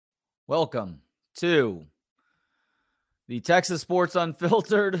Welcome to the Texas Sports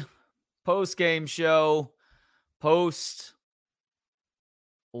Unfiltered post-game show, post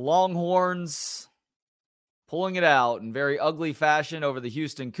Longhorns pulling it out in very ugly fashion over the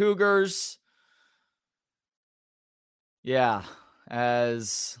Houston Cougars. Yeah,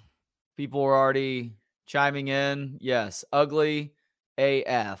 as people were already chiming in, yes, ugly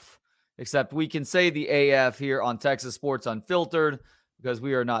AF. Except we can say the AF here on Texas Sports Unfiltered because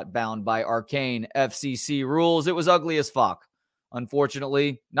we are not bound by arcane FCC rules. It was ugly as fuck,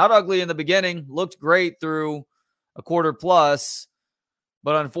 unfortunately. Not ugly in the beginning. Looked great through a quarter plus.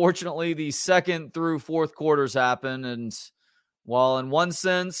 But unfortunately, the second through fourth quarters happen. And while in one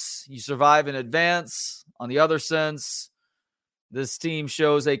sense, you survive in advance, on the other sense, this team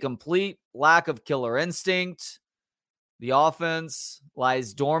shows a complete lack of killer instinct. The offense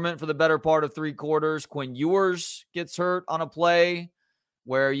lies dormant for the better part of three quarters. Quinn Ewers gets hurt on a play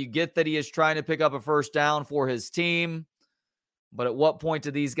where you get that he is trying to pick up a first down for his team. But at what point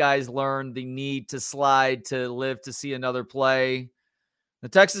do these guys learn the need to slide to live to see another play? The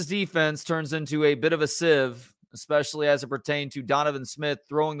Texas defense turns into a bit of a sieve, especially as it pertained to Donovan Smith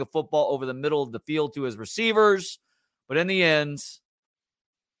throwing the football over the middle of the field to his receivers. But in the end,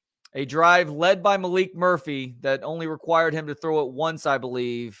 a drive led by Malik Murphy that only required him to throw it once, I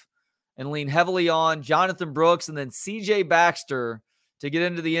believe, and lean heavily on Jonathan Brooks and then CJ Baxter to get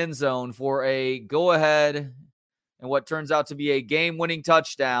into the end zone for a go-ahead and what turns out to be a game-winning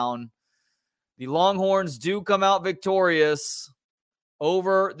touchdown. The Longhorns do come out victorious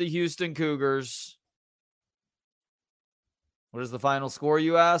over the Houston Cougars. What is the final score,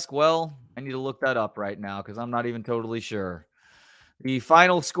 you ask? Well, I need to look that up right now because I'm not even totally sure. The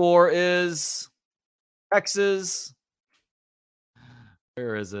final score is Texas.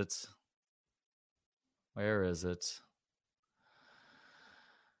 Where is it? Where is it?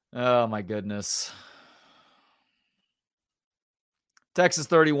 Oh, my goodness. Texas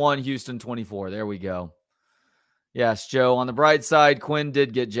 31, Houston 24. There we go. Yes, Joe. On the bright side, Quinn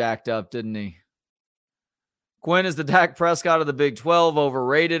did get jacked up, didn't he? Quinn is the Dak Prescott of the Big 12,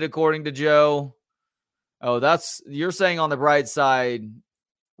 overrated, according to Joe. Oh, you're saying on the bright side,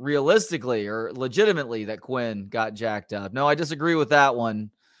 realistically or legitimately, that Quinn got jacked up. No, I disagree with that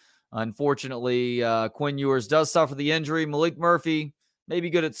one. Unfortunately, Quinn Ewers does suffer the injury. Malik Murphy may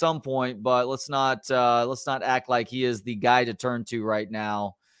be good at some point, but let's not act like he is the guy to turn to right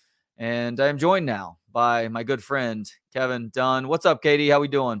now. And I am joined now by my good friend, Kevin Dunn. What's up, Katie? How we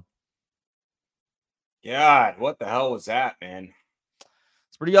doing? God, what the hell was that, man?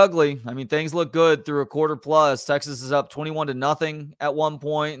 It's pretty ugly. I mean, things look good through a quarter plus. Texas is up 21-0 at one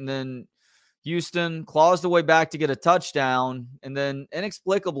point, and then Houston claws the way back to get a touchdown, and then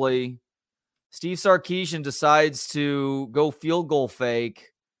inexplicably, Steve Sarkisian decides to go field goal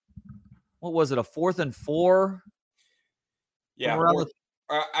fake. What was it, a 4th and 4? Yeah,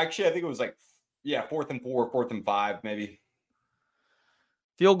 actually, I think it was 4th and 4, 4th and 5, maybe.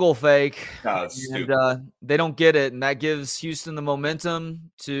 Field goal fake. And they don't get it, and that gives Houston the momentum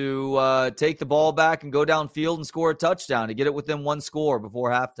to take the ball back and go downfield and score a touchdown to get it within one score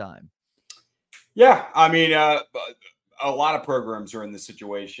before halftime. Yeah, I mean, a lot of programs are in this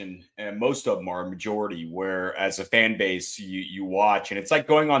situation, and most of them are a majority, where as a fan base, you watch, and it's like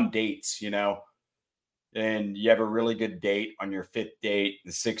going on dates, and you have a really good date on your 5th date,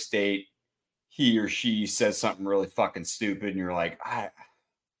 the 6th date, he or she says something really fucking stupid, and you're like,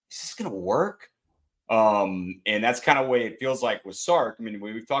 is this going to work? And that's kind of the way it feels like with Sark. I mean,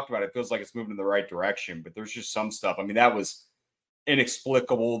 when we've talked about it, it feels like it's moving in the right direction, but there's just some stuff. I mean, that was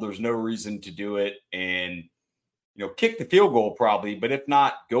inexplicable. There's no reason to do it. And, kick the field goal probably, but if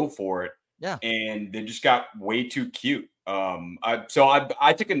not, go for it. Yeah. And they just got way too cute. I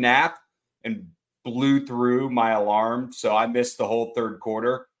took a nap and blew through my alarm. So I missed the whole third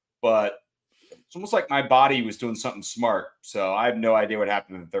quarter, but it's almost like my body was doing something smart. So I have no idea what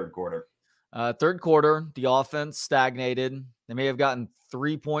happened in the third quarter. Third quarter, the offense stagnated. They may have gotten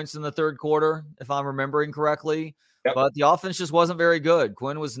 3 points in the third quarter, if I'm remembering correctly. Yep. But the offense just wasn't very good.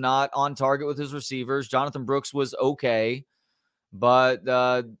 Quinn was not on target with his receivers. Jonathan Brooks was okay. But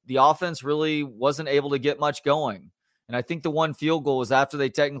the offense really wasn't able to get much going. And I think the one field goal was after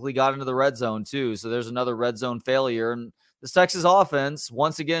they technically got into the red zone, too. So there's another red zone failure. And this Texas offense,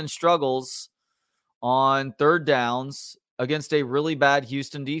 once again, struggles on third downs against a really bad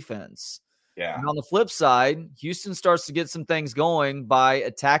Houston defense. Yeah. And on the flip side, Houston starts to get some things going by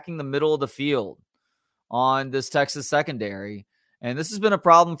attacking the middle of the field on this Texas secondary. And this has been a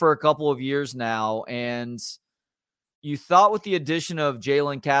problem for a couple of years now. And you thought with the addition of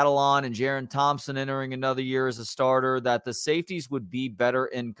Jalen Catalon and Jaron Thompson entering another year as a starter that the safeties would be better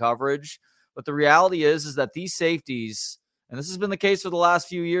in coverage. But the reality is that these safeties, and this has been the case for the last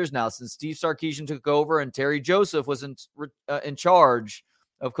few years now since Steve Sarkisian took over and Terry Joseph was in charge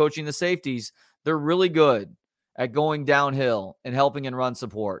of coaching the safeties, they're really good at going downhill and helping in run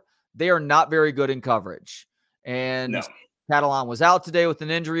support. They are not very good in coverage. And No. Catalan was out today with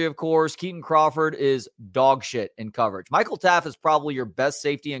an injury, of course. Keaton Crawford is dog shit in coverage. Michael Taff is probably your best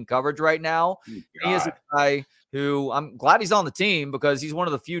safety in coverage right now. He is a guy who I'm glad he's on the team because he's one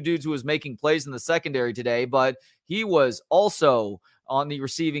of the few dudes who was making plays in the secondary today, but he was also on the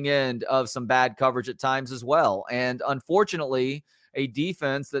receiving end of some bad coverage at times as well. And unfortunately, a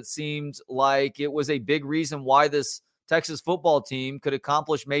defense that seemed like it was a big reason why this Texas football team could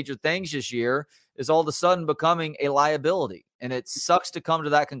accomplish major things this year is all of a sudden becoming a liability. And it sucks to come to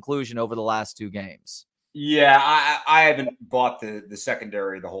that conclusion over the last two games. Yeah, I haven't bought the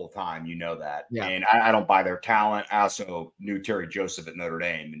secondary the whole time. You know that. Yeah. And I don't buy their talent. I also knew Terry Joseph at Notre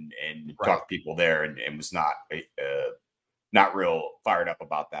Dame and talked to people there and was not real fired up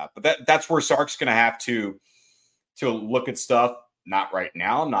about that. But that's where Sark's going to have to look at stuff, not right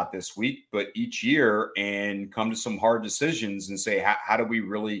now, not this week, but each year and come to some hard decisions and say, how do we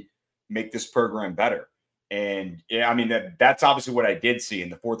really make this program better? And yeah, I mean, that's obviously what I did see in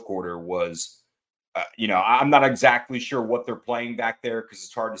the fourth quarter was, I'm not exactly sure what they're playing back there because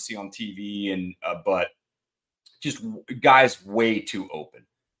it's hard to see on TV but just guys way too open.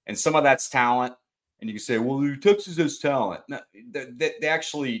 And some of that's talent. And you can say, well, Texas has talent. No, they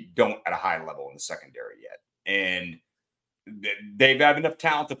actually don't at a high level in the secondary yet. And they have enough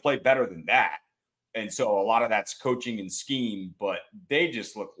talent to play better than that. And so a lot of that's coaching and scheme, but they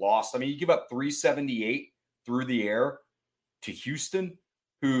just look lost. I mean, you give up 378 through the air to Houston,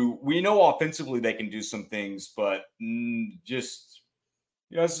 who we know offensively they can do some things, but just,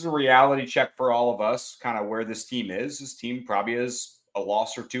 this is a reality check for all of us, kind of where this team is. This team probably has a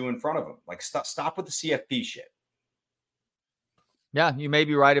loss or two in front of them. Like, stop with the CFP shit. Yeah, you may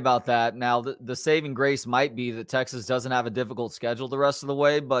be right about that. Now, the saving grace might be that Texas doesn't have a difficult schedule the rest of the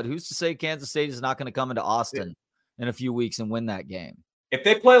way, but who's to say Kansas State is not going to come into Austin in a few weeks and win that game? If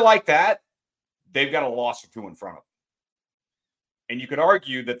they play like that, they've got a loss or two in front of them. And you could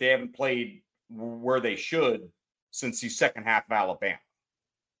argue that they haven't played where they should since the second half of Alabama.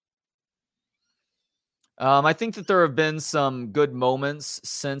 I think that there have been some good moments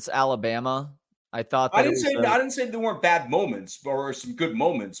since Alabama. I didn't say there weren't bad moments or some good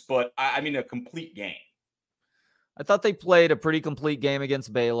moments, but I mean a complete game. I thought they played a pretty complete game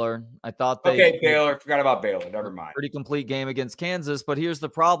against Baylor. Baylor. Forgot about Baylor. Never mind. Pretty complete game against Kansas. But here's the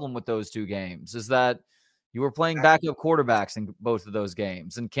problem with those two games is that you were playing backup quarterbacks in both of those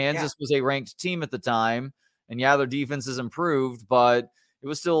games. And Kansas was a ranked team at the time. And their defense has improved, but it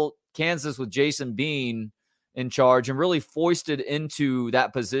was still Kansas with Jason Bean in charge and really foisted into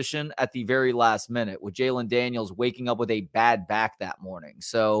that position at the very last minute with Jalen Daniels waking up with a bad back that morning.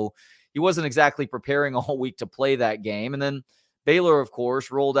 So he wasn't exactly preparing all week to play that game. And then Baylor, of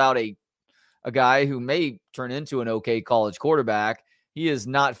course, rolled out a guy who may turn into an okay college quarterback. He is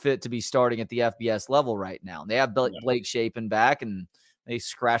not fit to be starting at the FBS level right now. They have Blake Shapen back, and they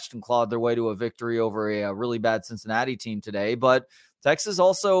scratched and clawed their way to a victory over a really bad Cincinnati team today. But Texas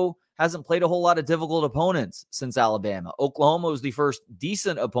also hasn't played a whole lot of difficult opponents since Alabama. Oklahoma was the first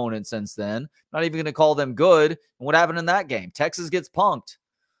decent opponent since then. Not even going to call them good. And what happened in that game? Texas gets punked.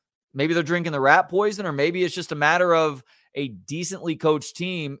 Maybe they're drinking the rat poison, or maybe it's just a matter of a decently coached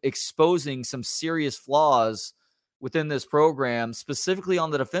team exposing some serious flaws within this program, specifically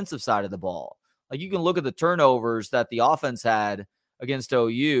on the defensive side of the ball. Like, you can look at the turnovers that the offense had against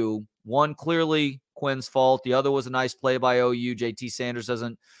OU. One clearly Quinn's fault. The other was a nice play by OU. JT Sanders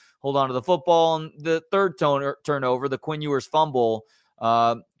doesn't hold on to the football. And the third turnover, the Quinn Ewers fumble,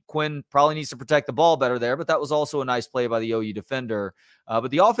 Quinn probably needs to protect the ball better there, but that was also a nice play by the OU defender.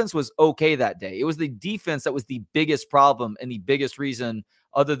 But the offense was okay that day. It was the defense that was the biggest problem and the biggest reason,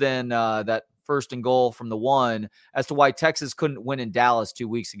 other than that first and goal from the one, as to why Texas couldn't win in Dallas 2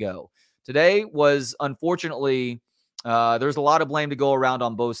 weeks ago. Today was, unfortunately, there's a lot of blame to go around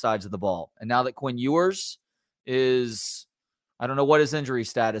on both sides of the ball. And now that Quinn Ewers is, I don't know what his injury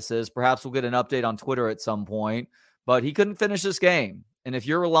status is. Perhaps we'll get an update on Twitter at some point, but he couldn't finish this game. And if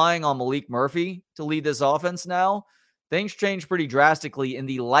you're relying on Malik Murphy to lead this offense now, things change pretty drastically in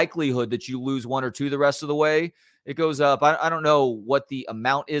the likelihood that you lose one or two the rest of the way. It goes up. I don't know what the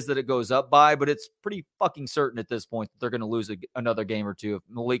amount is that it goes up by, but it's pretty fucking certain at this point that they're going to lose another game or two if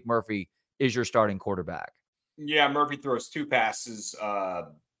Malik Murphy is your starting quarterback. Yeah, Murphy throws two passes.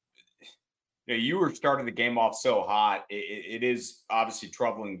 You were starting the game off so hot. It is obviously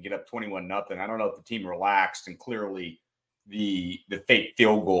troubling to get up 21-0. I don't know if the team relaxed, and clearly the fake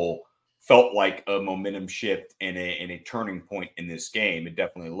field goal felt like a momentum shift and a turning point in this game. It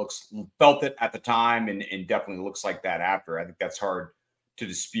definitely felt it at the time, and definitely looks like that after. I think that's hard to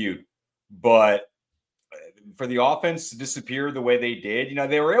dispute. But for the offense to disappear the way they did,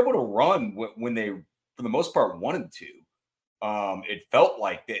 they were able to run when they, for the most part, wanted to. It felt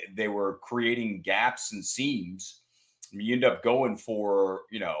like they were creating gaps and seams. You end up going for,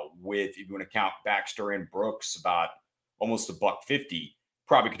 with, if you want to count Baxter and Brooks, about almost $150.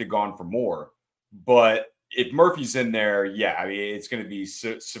 Probably could have gone for more. But if Murphy's in there, yeah, I mean, it's going to be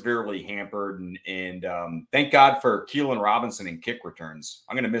severely hampered. And thank God for Keelan Robinson and kick returns.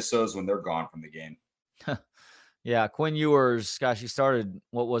 I'm going to miss those when they're gone from the game. Yeah, Quinn Ewers, gosh, he started,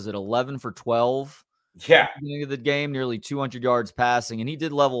 11 for 12? Yeah. At the beginning of the game, nearly 200 yards passing, and he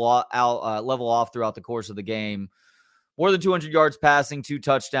did level off throughout the course of the game. More than 200 yards passing, 2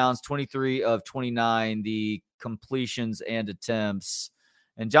 touchdowns, 23 of 29, the completions and attempts.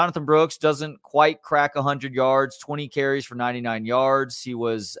 And Jonathan Brooks doesn't quite crack 100 yards, 20 carries for 99 yards. He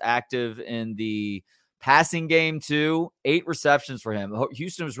was active in the passing game too, 8 receptions for him.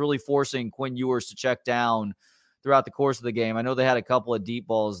 Houston was really forcing Quinn Ewers to check down throughout the course of the game. I know they had a couple of deep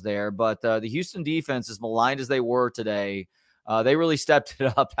balls there, but the Houston defense, as maligned as they were today, they really stepped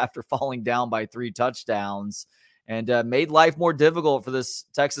it up after falling down by 3 touchdowns and made life more difficult for this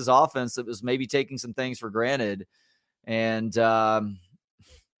Texas offense that was maybe taking some things for granted. And I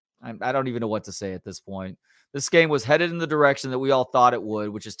don't even know what to say at this point. This game was headed in the direction that we all thought it would,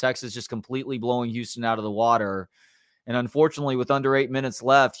 which is Texas just completely blowing Houston out of the water. And unfortunately, with under 8 minutes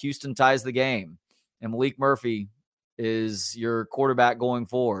left, Houston ties the game. And Malik Murphy is your quarterback going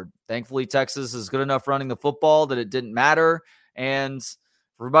forward. Thankfully, Texas is good enough running the football that it didn't matter. And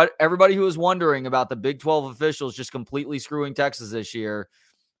for everybody who was wondering about the Big 12 officials just completely screwing Texas this year,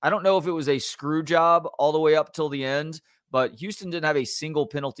 I don't know if it was a screw job all the way up till the end, but Houston didn't have a single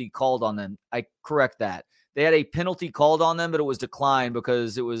penalty called on them. I correct that. They had a penalty called on them, but it was declined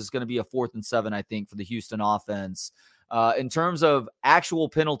because it was going to be a 4th and 7, I think, for the Houston offense. In terms of actual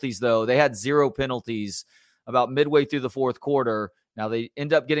penalties, though, they had 0 penalties about midway through the 4th quarter. Now, they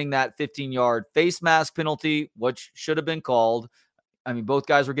end up getting that 15-yard face mask penalty, which should have been called. I mean, both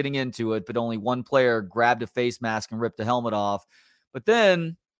guys were getting into it, but only one player grabbed a face mask and ripped the helmet off. But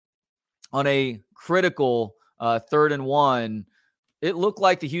then on a critical 3rd and 1, it looked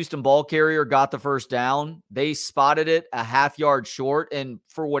like the Houston ball carrier got the first down. They spotted it a half yard short. And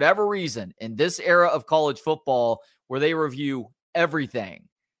for whatever reason, in this era of college football where they review everything,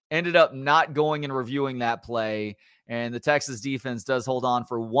 ended up not going and reviewing that play. And the Texas defense does hold on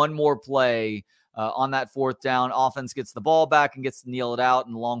for one more play on that 4th down. Offense gets the ball back and gets to kneel it out,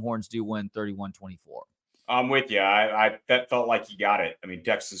 and the Longhorns do win 31-24. I'm with you. I that felt like you got it. I mean,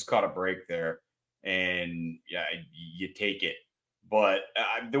 Texas caught a break there, and yeah, you take it. But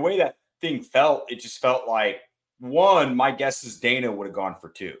the way that thing felt, it just felt like, one, my guess is Dana would have gone for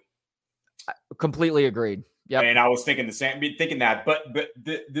 2. Completely agreed. Yeah, and I was thinking the same, thinking that. But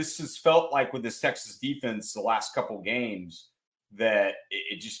this has felt like with this Texas defense the last couple of games that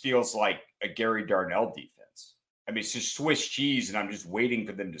it just feels like a Gary Darnell defense. I mean, it's just Swiss cheese, and I'm just waiting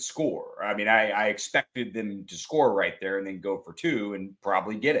for them to score. I mean, I expected them to score right there and then go for 2 and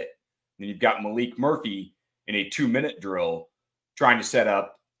probably get it. And then you've got Malik Murphy in a 2-minute drill trying to set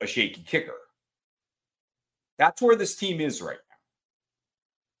up a shaky kicker. That's where this team is right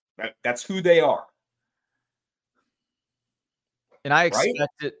now. That's who they are. And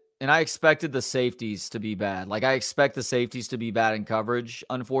I expected the safeties to be bad. Like, I expect the safeties to be bad in coverage,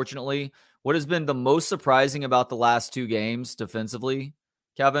 unfortunately. What has been the most surprising about the last 2 games defensively,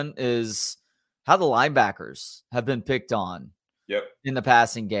 Kevin, is how the linebackers have been picked on in the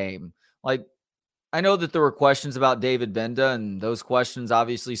passing game. Like, I know that there were questions about David Benda, and those questions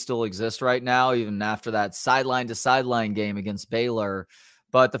obviously still exist right now, even after that sideline-to-sideline game against Baylor.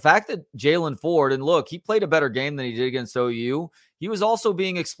 But the fact that Jalen Ford, and look, he played a better game than he did against OU. He was also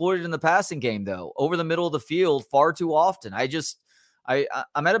being exploited in the passing game, though, over the middle of the field far too often.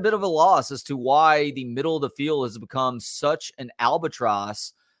 I'm at a bit of a loss as to why the middle of the field has become such an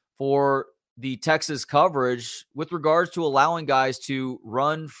albatross for the Texas coverage with regards to allowing guys to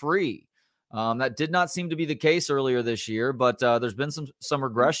run free. That did not seem to be the case earlier this year, but there's been some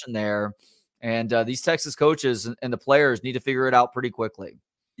regression there. And these Texas coaches and the players need to figure it out pretty quickly.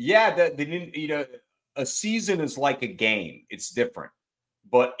 Yeah, they didn't, a season is like a game. It's different.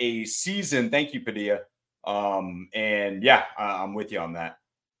 But a season, thank you, Padilla. And yeah, I'm with you on that.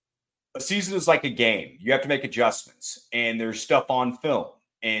 A season is like a game. You have to make adjustments, and there's stuff on film.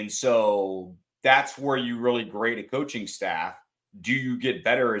 And so that's where you really grade a coaching staff. Do you get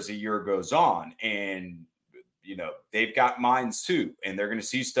better as the year goes on? And, they've got minds too, and they're going to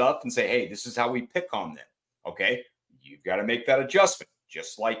see stuff and say, hey, this is how we pick on them. Okay. You've got to make that adjustment,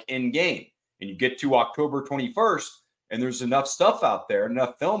 just like in game. And you get to October 21st, and there's enough stuff out there,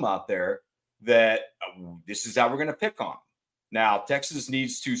 enough film out there that this is how we're going to pick on them. Now, Texas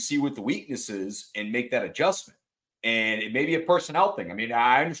needs to see what the weakness is and make that adjustment. And it may be a personnel thing. I mean,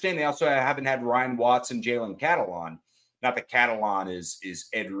 I understand they also haven't had Ryan Watts and Jalen Catalon. Not that Catalon is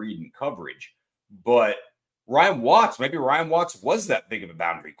Ed Reed in coverage, but maybe Ryan Watts was that big of a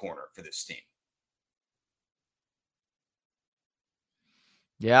boundary corner for this team.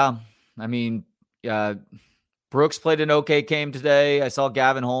 Yeah. I mean, Brooks played an okay game today. I saw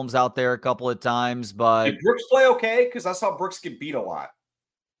Gavin Holmes out there a couple of times, but did Brooks play okay? Because I saw Brooks get beat a lot.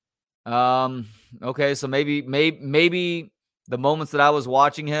 Okay, so maybe the moments that I was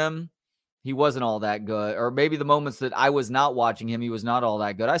watching him, he wasn't all that good. Or maybe the moments that I was not watching him, he was not all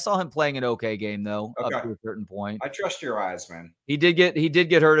that good. I saw him playing an okay game though, up to a certain point. I trust your eyes, man. He did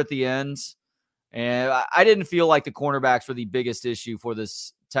get hurt at the end. And I didn't feel like the cornerbacks were the biggest issue for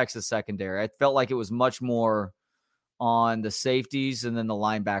this Texas secondary. I felt like it was much more on the safeties and then the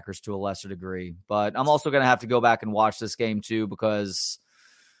linebackers to a lesser degree. But I'm also going to have to go back and watch this game too, because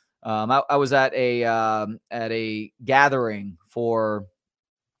I was at a gathering for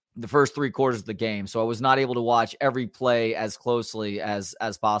the first 3 quarters of the game, so I was not able to watch every play as closely as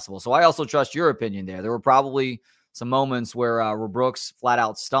possible. So I also trust your opinion there. There were probably some moments where Brooks flat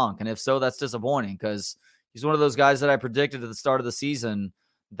out stunk, and if so, that's disappointing because he's one of those guys that I predicted at the start of the season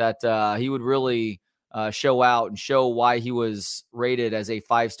that he would really show out and show why he was rated as a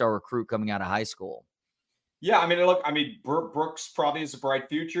 5-star recruit coming out of high school. Yeah, I mean, Brooks probably has a bright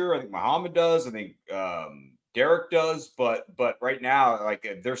future. I think Muhammad does. I think Derek does. But right now, like,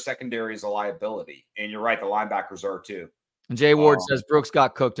 their secondary is a liability. And you're right, the linebackers are too. And Jay Ward says Brooks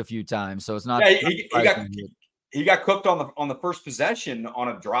got cooked a few times, so it's not. Yeah, he got cooked on the first possession on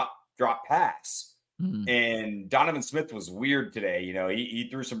a drop pass. Mm-hmm. And Donovan Smith was weird today. He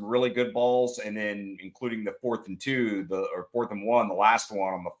threw some really good balls, and then including the 4th and 2, or 4th and 1, the last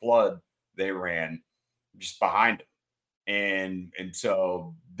one on the flood they ran just behind him. And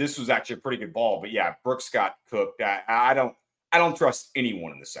so this was actually a pretty good ball. But yeah, Brooks got cooked. I don't trust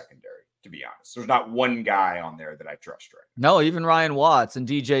anyone in the secondary, to be honest. There's not one guy on there that I trust right now. No, even Ryan Watts and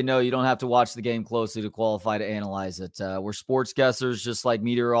DJ. No, you don't have to watch the game closely to qualify to analyze it. We're sports guessers, just like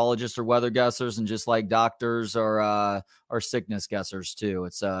meteorologists or weather guessers, and just like doctors are sickness guessers too.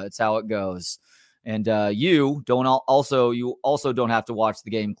 It's how it goes. And you also don't have to watch the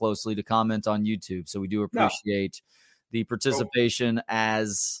game closely to comment on YouTube. So we do appreciate the participation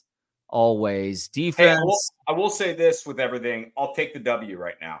as always. Defense. Hey, I will say this with everything. I'll take the W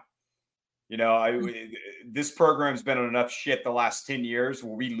right now. This program's been on enough shit the last 10 years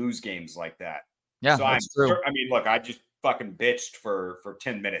where we lose games like that. Yeah, so that's true. I mean, look, I just fucking bitched for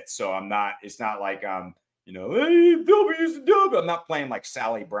 10 minutes. So it's not like hey, W's the W. I'm not playing like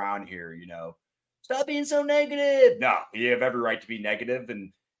Sally Brown here, Stop being so negative. No, you have every right to be negative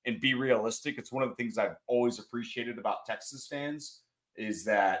and be realistic. It's one of the things I've always appreciated about Texas fans is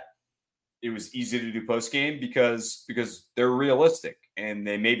that it was easy to do post game because they're realistic and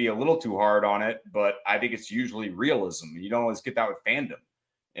they may be a little too hard on it, but I think it's usually realism. You don't always get that with fandom,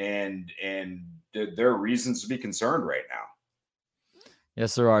 and there are reasons to be concerned right now.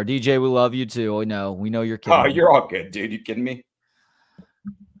 Yes, there are. DJ, we love you too. We know you're kidding. Oh, you're all good, dude. You kidding me?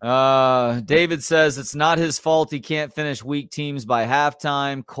 David says it's not his fault he can't finish weak teams by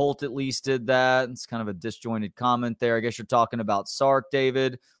halftime. Colt at least did that. It's kind of a disjointed comment there. I guess you're talking about Sark,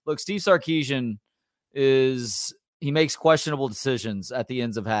 David. Look, Steve Sarkisian he makes questionable decisions at the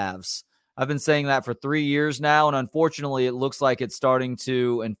ends of halves. I've been saying that for 3 years now, and unfortunately it looks like it's starting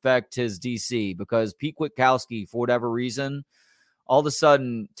to infect his DC because Pete Kwiatkowski, for whatever reason, all of a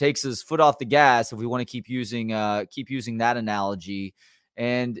sudden takes his foot off the gas, if we want to keep using that analogy,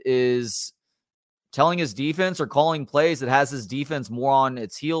 and is telling his defense or calling plays that has his defense more on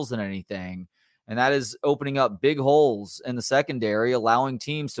its heels than anything. And that is opening up big holes in the secondary, allowing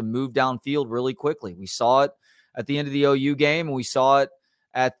teams to move downfield really quickly. We saw it at the end of the OU game, and we saw it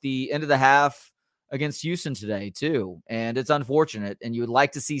at the end of the half against Houston today too. And it's unfortunate, and you would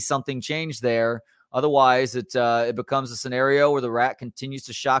like to see something change there. Otherwise, it becomes a scenario where the rat continues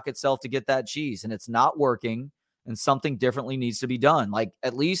to shock itself to get that cheese, and it's not working. And something differently needs to be done. Like,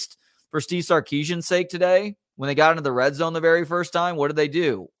 at least for Steve Sarkisian's sake today, when they got into the red zone the very first time, what did they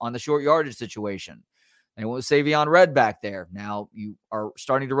do on the short yardage situation? and it was Savion Red back there. Now you are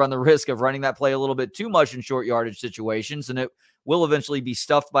starting to run the risk of running that play a little bit too much in short yardage situations, and it will eventually be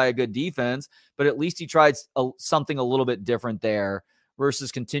stuffed by a good defense, but at least he tried something a little bit different there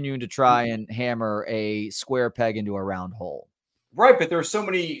versus continuing to try and hammer a square peg into a round hole. Right, but there's so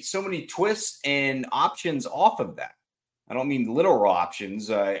many twists and options off of that. I don't mean literal options.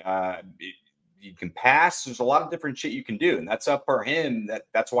 You can pass. There's a lot of different shit you can do, and that's up for him.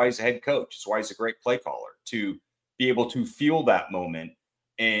 That's why he's a head coach. That's why he's a great play caller, to be able to feel that moment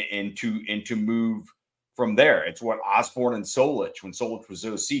and to move from there. It's what Osborne and Solich, when Solich was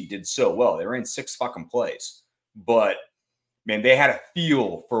OC, did so well. They ran 6 fucking plays, but man, they had a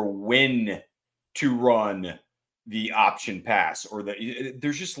feel for when to run the option pass, or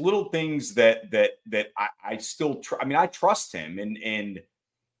there's just little things that I still I trust him, and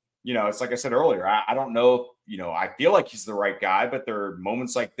it's like I said earlier, I don't know, I feel like he's the right guy, but there are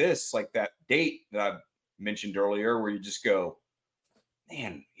moments like this, like that date that I mentioned earlier, where you just go,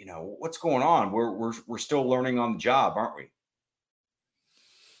 man, what's going on? We're still learning on the job, aren't we?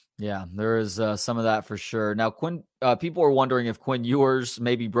 Yeah, there is some of that for sure. Now, Quinn, people are wondering if Quinn Ewers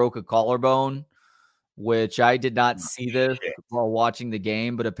maybe broke a collarbone, which I did not see this while watching the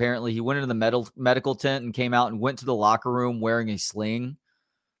game, but apparently he went into the medical tent and came out and went to the locker room wearing a sling.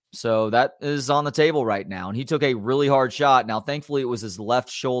 So that is on the table right now. And he took a really hard shot. Now, thankfully, it was his left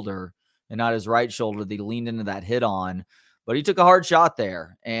shoulder and not his right shoulder that he leaned into that hit on. But he took a hard shot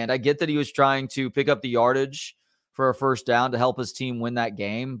there. And I get that he was trying to pick up the yardage for a first down to help his team win that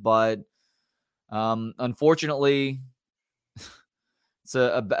game. But unfortunately, it's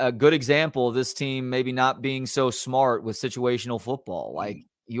a good example of this team maybe not being so smart with situational football. Like,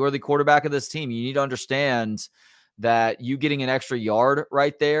 you are the quarterback of this team. You need to understand that you getting an extra yard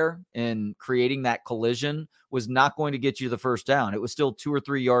right there and creating that collision was not going to get you the first down. It was still 2 or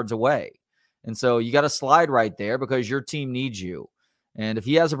 3 yards away. And so you got to slide right there because your team needs you. And if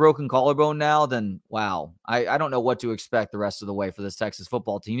he has a broken collarbone now, then wow, I don't know what to expect the rest of the way for this Texas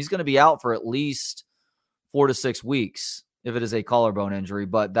football team. He's going to be out for at least 4 to 6 weeks if it is a collarbone injury,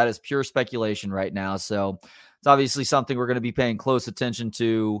 but that is pure speculation right now. So it's obviously something we're going to be paying close attention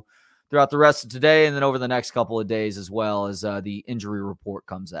to throughout the rest of today and then over the next couple of days as well as the injury report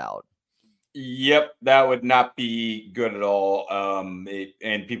comes out. Yep, that would not be good at all.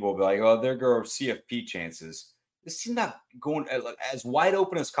 And people will be like, oh, there go CFP chances. This is not going as wide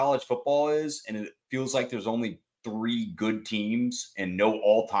open as college football is, and it feels like there's only 3 good teams and no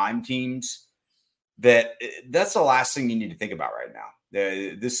all-time teams. That's the last thing you need to think about right now.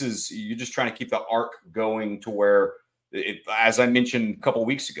 You're just trying to keep the arc going to where, as I mentioned a couple of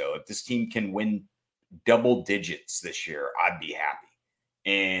weeks ago, if this team can win double digits this year, I'd be happy.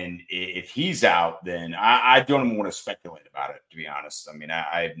 And if he's out, then I don't even want to speculate about it, to be honest. I mean,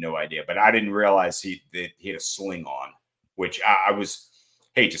 I have no idea, but I didn't realize he had a sling on, which I was,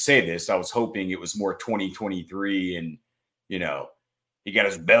 hate to say this, I was hoping it was more 2023 and, he got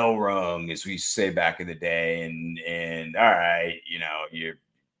his bell rung, as we say back in the day. And all right, your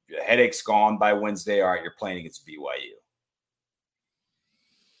headache's gone by Wednesday. All right, you're playing against BYU.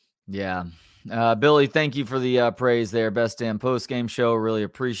 Yeah. Billy, thank you for the praise there. Best damn post-game show. Really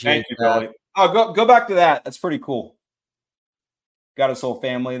appreciate Thank you, that. Billy. Oh, go back to that. That's pretty cool. Got his whole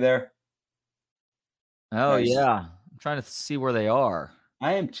family there. Oh, nice. Yeah. I'm trying to see where they are.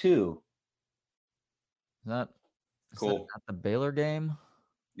 I am too. Is that cool? At the Baylor game?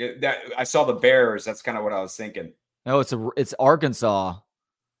 Yeah, I saw the Bears. That's kind of what I was thinking. No, it's Arkansas.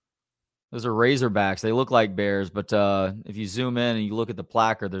 Those are Razorbacks. They look like Bears, but if you zoom in and you look at the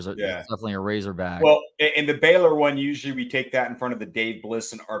placard, there's definitely a Razorback. Well, in the Baylor one, usually we take that in front of the Dave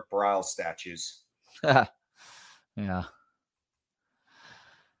Bliss and Art Briles statues. Yeah.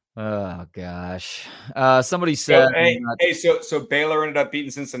 Oh gosh. Somebody said, so Baylor ended up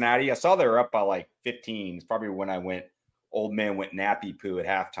beating Cincinnati. I saw they were up by like 15. It's probably when old man went nappy poo at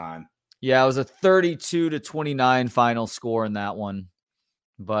halftime. Yeah, it was a 32-29 final score in that one.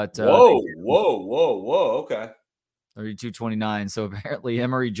 But whoa. Okay. 32-29. So apparently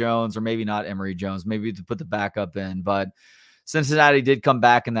Emory Jones, or maybe not Emory Jones, maybe to put the backup in, but Cincinnati did come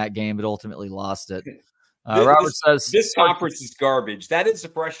back in that game, but ultimately lost it. Robert says this conference is garbage. That is a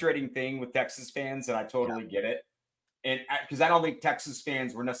frustrating thing with Texas fans, and I totally get it. And because I don't think Texas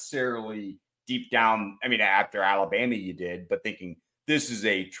fans were necessarily deep down. I mean, after Alabama, you did, but thinking this is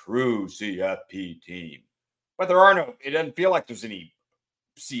a true CFP team. But it doesn't feel like there's any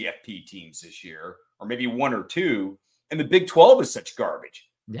CFP teams this year, or maybe 1 or 2. And the Big 12 is such garbage.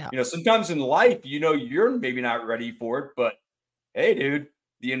 Yeah. Sometimes in life, you're maybe not ready for it, but hey, dude,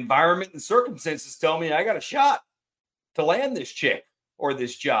 the environment and circumstances tell me I got a shot to land this chick or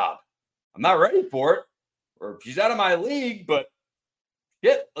this job. I'm not ready for it. or she's out of my league, but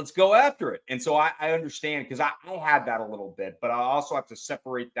yeah, let's go after it. And so I understand because I had that a little bit, but I also have to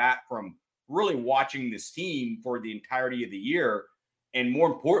separate that from really watching this team for the entirety of the year. And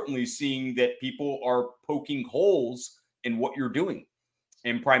more importantly, seeing that people are poking holes in what you're doing,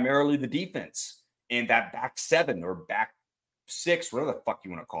 and primarily the defense and that back seven or back six, whatever the fuck you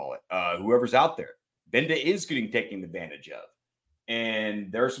want to call it, whoever's out there. Benda is getting taken advantage of.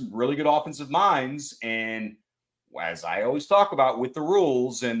 And there's some really good offensive minds. And as I always talk about with the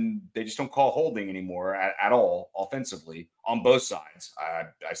rules, and they just don't call holding anymore at all offensively on both sides.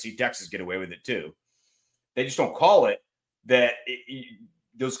 I see Texas get away with it too. They just don't call it.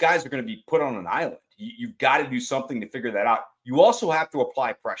 Those guys are going to be put on an island. You've got to do something to figure that out. You also have to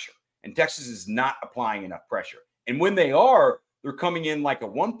apply pressure, and Texas is not applying enough pressure. And when they are, they're coming in like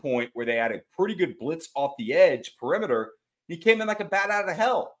at one point where they had a pretty good blitz off the edge perimeter. He came in like a bat out of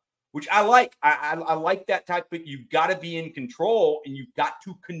hell, which I like. I like that type, but you've got to be in control and you've got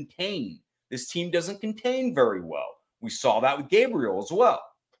to contain. This team doesn't contain very well. We saw that with Gabriel as well.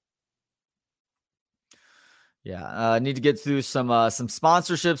 Yeah, I need to get through some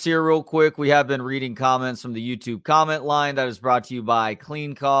sponsorships here real quick. We have been reading comments from the YouTube comment line that is brought to you by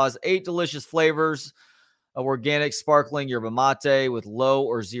Clean Cause. 8 delicious flavors of organic sparkling yerba mate with low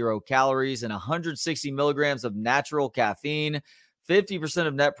or 0 calories and 160 milligrams of natural caffeine. 50%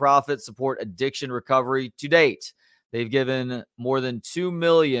 of net profits support addiction recovery to date. They've given more than $2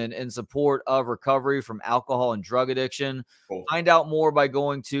 million in support of recovery from alcohol and drug addiction. Cool. Find out more by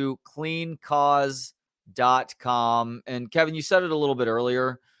going to cleancause.com. And Kevin, you said it a little bit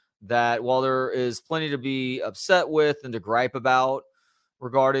earlier that while there is plenty to be upset with and to gripe about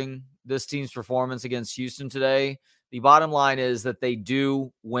regarding this team's performance against Houston today, the bottom line is that they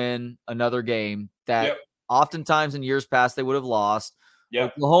do win another game that oftentimes in years past they would have lost.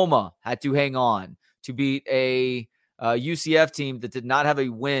 Oklahoma had to hang on to beat a UCF team that did not have a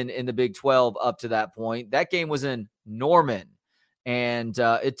win in the Big 12 up to that point. That game was in Norman, and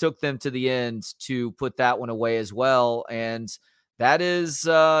it took them to the end to put that one away as well. And that is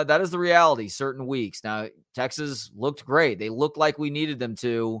the reality certain weeks. Now, Texas looked great. They looked like we needed them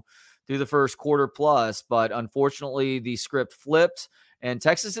to through the first quarter plus, but unfortunately the script flipped, and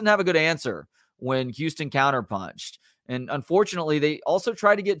Texas didn't have a good answer when Houston counterpunched. And unfortunately, they also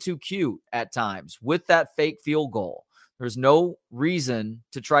tried to get too cute at times with that fake field goal. There's no reason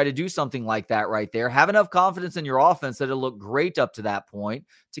to try to do something like that right there. Have enough confidence in your offense that it looked great up to that point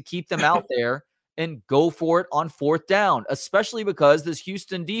to keep them out there and go for it on 4th down, especially because this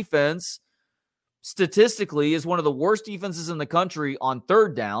Houston defense statistically is one of the worst defenses in the country on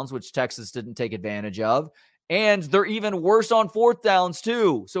 3rd downs, which Texas didn't take advantage of. And they're even worse on 4th downs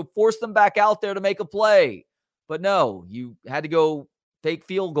too. So force them back out there to make a play. But no, you had to go fake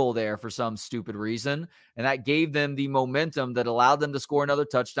field goal there for some stupid reason. And that gave them the momentum that allowed them to score another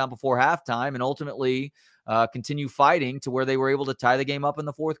touchdown before halftime and ultimately continue fighting to where they were able to tie the game up in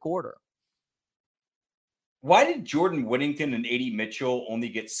the 4th quarter. Why did Jordan Whittington and A.D. Mitchell only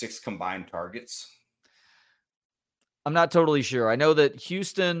get 6 combined targets? I'm not totally sure. I know that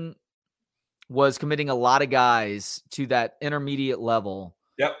Houston was committing a lot of guys to that intermediate level.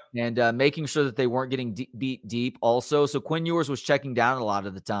 Yep. And making sure that they weren't getting beat deep also. So Quinn Ewers was checking down a lot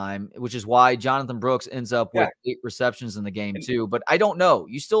of the time, which is why Jonathan Brooks ends up with 8 receptions in the game too. But I don't know.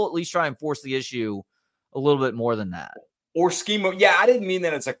 You still at least try and force the issue a little bit more than that. Or scheme of, I didn't mean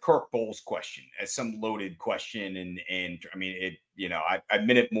that as a Kirk Bowles question, as some loaded question. And I mean, it, I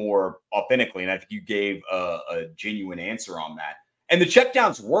meant it more authentically. And I think you gave a genuine answer on that. And the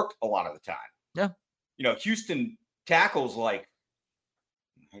checkdowns worked a lot of the time. Yeah. Houston tackles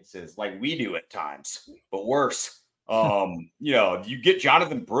it says like we do at times, but worse. You get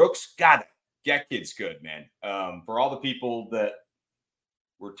Jonathan Brooks. God, that kid's good, man. For all the people that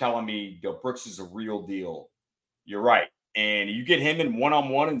were telling me Brooks is a real deal, you're right. And you get him in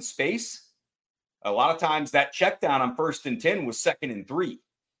one-on-one in space. A lot of times that check down on 1st and 10 was 2nd and 3.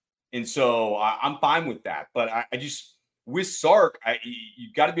 And so I'm fine with that. But I just, with Sark,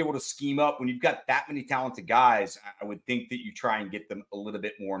 you've got to be able to scheme up. When you've got that many talented guys, I would think that you try and get them a little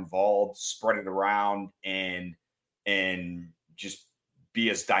bit more involved, spread it around, and just be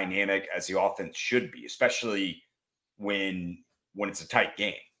as dynamic as the offense should be, especially when it's a tight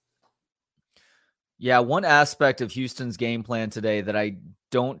game. Yeah, one aspect of Houston's game plan today that I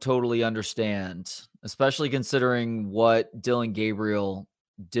don't totally understand, especially considering what Dillon Gabriel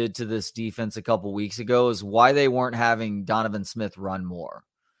did to this defense a couple weeks ago, is why they weren't having Donovan Smith run more.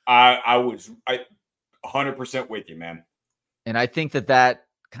 I was 100% with you, man. And I think that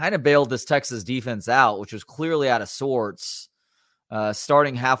kind of bailed this Texas defense out, which was clearly out of sorts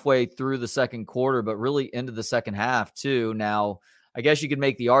starting halfway through the second quarter, but really into the second half too. Now, I guess you could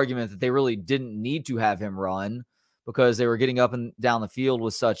make the argument that they really didn't need to have him run because they were getting up and down the field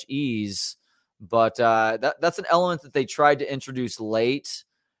with such ease. But that's an element that they tried to introduce late,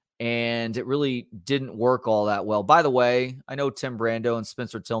 and it really didn't work all that well. By the way, I know Tim Brando and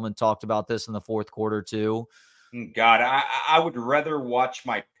Spencer Tillman talked about this in the fourth quarter too. God, I would rather watch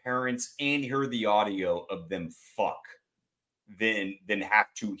my parents and hear the audio of them fuck than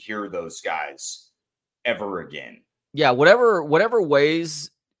have to hear those guys ever again. Yeah, whatever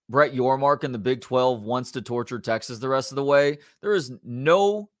ways Brett Yormark and the Big 12 wants to torture Texas the rest of the way, there is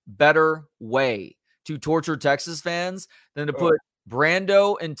no better way to torture Texas fans than to put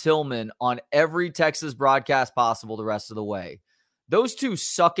Brando and Tillman on every Texas broadcast possible the rest of the way. Those two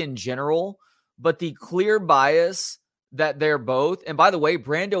suck in general, but the clear bias that they're both, and by the way,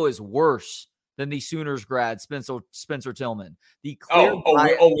 Brando is worse than the Sooners grad, Spencer Tillman. The clear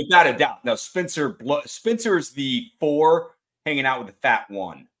without a doubt. No, Spencer's the 4 hanging out with the fat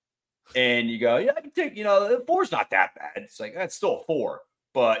 1. And you go, yeah, I can take, the 4's not that bad. It's like, that's still a 4,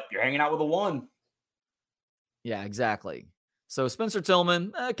 but you're hanging out with a 1. Yeah, exactly. So Spencer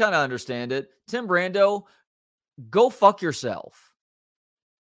Tillman, I kind of understand it. Tim Brando, go fuck yourself.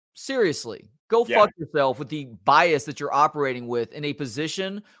 Seriously, go fuck yourself with the bias that you're operating with in a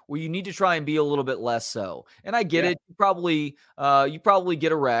position where you need to try and be a little bit less so. And I get it. You probably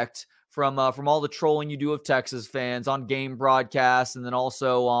get erect from all the trolling you do of Texas fans on game broadcasts and then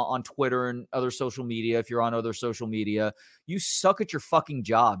also on Twitter and other social media. If you're on other social media, you suck at your fucking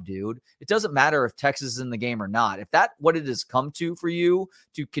job, dude. It doesn't matter if Texas is in the game or not. If that's what it has come to for you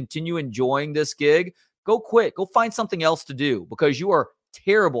to continue enjoying this gig, go quit. Go find something else to do because you are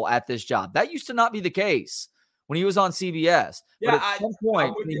terrible at this job. That used to not be the case when he was on CBS. Yeah, but at some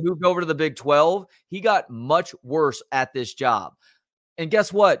point, when he moved over to the Big 12, he got much worse at this job. And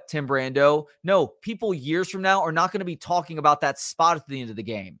guess what, Tim Brando? No, people years from now are not going to be talking about that spot at the end of the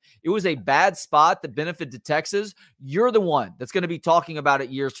game. It was a bad spot that benefited Texas. You're the one that's going to be talking about it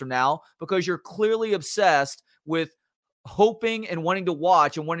years from now because you're clearly obsessed with hoping and wanting to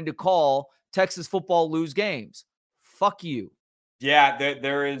watch and wanting to call Texas football lose games. Fuck you. Yeah,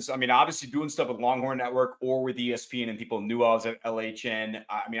 there is. I mean, obviously doing stuff with Longhorn Network or with ESPN, and people knew I was at LHN.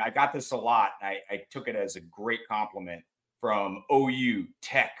 I mean, I got this a lot. I took it as a great compliment from OU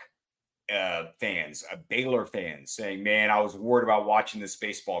Tech fans, Baylor fans saying, man, I was worried about watching this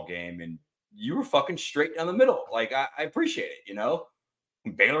baseball game, and you were fucking straight down the middle. Like, I appreciate it,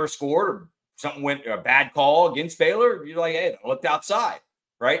 When Baylor scored or something went, a bad call against Baylor, you're like, hey, I looked outside,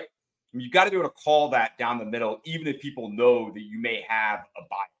 right? You got to be able to call that down the middle, even if people know that you may have a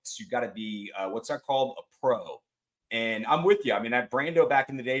bias. You got to be, what's that called? A pro. And I'm with you. I mean, that Brando back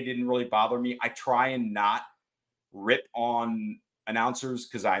in the day didn't really bother me. I try and not rip on announcers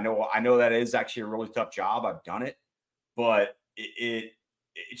because I know that is actually a really tough job. I've done it, but it's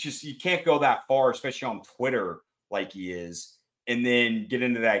just, you can't go that far, especially on Twitter like he is, and then get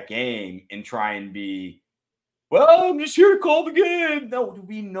into that game and try and be, well, I'm just here to call the game. No,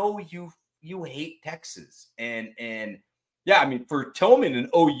 we know you hate Texas. And yeah, I mean, for Tillman, an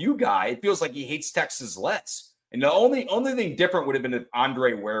OU guy, it feels like he hates Texas less. And the only thing different would have been if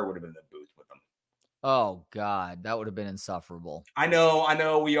Andre Ware would have been in the booth with him. Oh, God, that would have been insufferable. I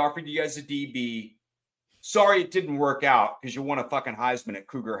know. We offered you guys a DB. Sorry it didn't work out because you won a fucking Heisman at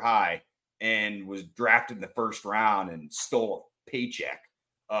Cougar High and was drafted in the first round and stole a paycheck.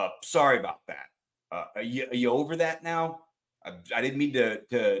 Sorry about that. Are you over that now? I didn't mean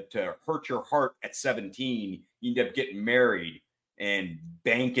to hurt your heart at 17. You end up getting married and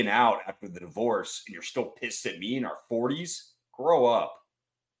banking out after the divorce, and you're still pissed at me in our 40s. Grow up.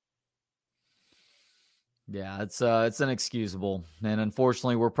 Yeah, it's inexcusable. And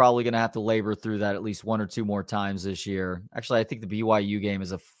unfortunately, we're probably going to have to labor through that at least one or two more times this year. Actually, I think the BYU game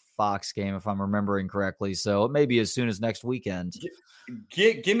is a Fox game, if I'm remembering correctly. So it may be as soon as next weekend.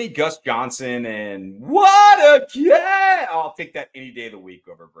 Give me Gus Johnson and what a cat. I'll take that any day of the week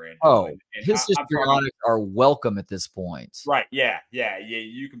over Brandon. Oh, and his histrionics are welcome at this point. Right. Yeah.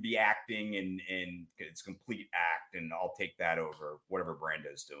 You can be acting and it's complete act, and I'll take that over whatever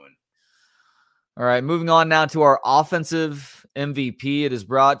Brando's doing. All right, moving on now to our offensive MVP. It is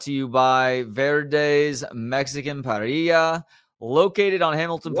brought to you by Verde's Mexican Parrilla, located on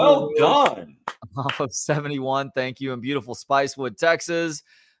Hamilton. Well done. Off of 71. Thank you. In beautiful Spicewood, Texas.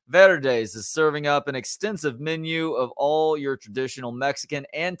 Verde's is serving up an extensive menu of all your traditional Mexican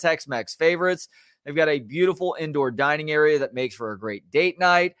and Tex-Mex favorites. They've got a beautiful indoor dining area that makes for a great date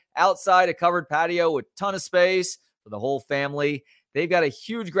night. Outside, a covered patio with a ton of space for the whole family. They've got a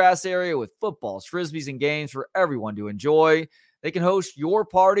huge grass area with footballs, frisbees, and games for everyone to enjoy. They can host your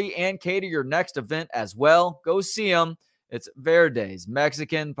party and cater your next event as well. Go see them. It's Verdes,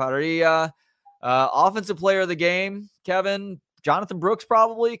 Mexican Parrilla. Offensive player of the game, Kevin, Jonathan Brooks,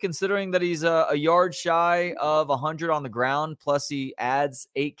 probably, considering that he's a yard shy of 100 on the ground, plus he adds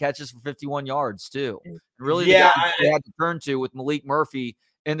 8 catches for 51 yards, too. And really, the guy they had to turn to with Malik Murphy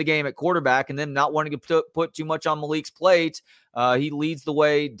in the game at quarterback, and then not wanting to put too much on Malik's plate, he leads the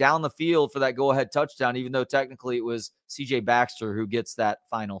way down the field for that go-ahead touchdown, even though technically it was C.J. Baxter who gets that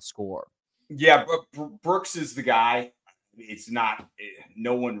final score. Yeah, Brooks is the guy. It's not –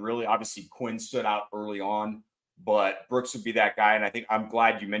 no one really – obviously, Quinn stood out early on, but Brooks would be that guy. And I think I'm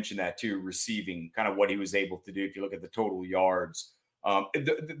glad you mentioned that too, receiving, kind of what he was able to do if you look at the total yards.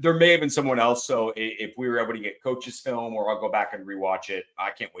 There may have been someone else. So if we were able to get coach's film, or I'll go back and rewatch it.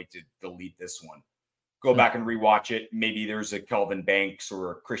 I can't wait to delete this one. Go back and rewatch it. Maybe there's a Kelvin Banks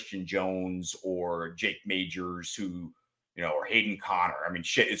or a Christian Jones or Jake Majors who, or Hayden Connor. I mean,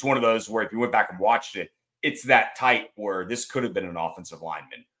 shit, it's one of those where if you went back and watched it, it's that tight where this could have been an offensive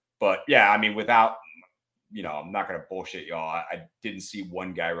lineman. But yeah, I mean, without, I'm not going to bullshit y'all. I didn't see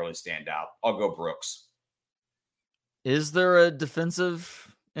one guy really stand out. I'll go Brooks. Is there a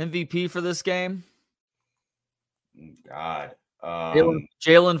defensive MVP for this game? God.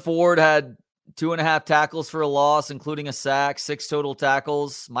 Jalen Ford had 2.5 tackles for a loss, including a sack, 6 total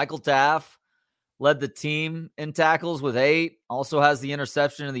tackles. Michael Taff led the team in tackles with 8. Also has the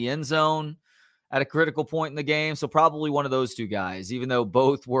interception in the end zone at a critical point in the game. So probably one of those two guys, even though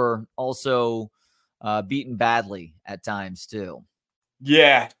both were also beaten badly at times too.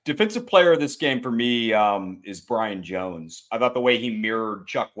 Yeah, defensive player of this game for me is Brian Jones. I thought the way he mirrored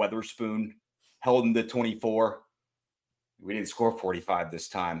Chuck Weatherspoon, held him to 24. We didn't score 45 this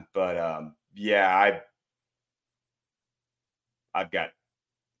time, but yeah, I've got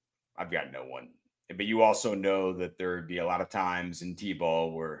no one. But you also know that there would be a lot of times in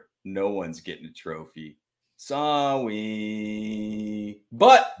T-ball where no one's getting a trophy. Sorry.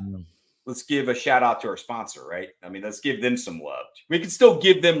 But let's give a shout out to our sponsor, right? I mean, let's give them some love. We can still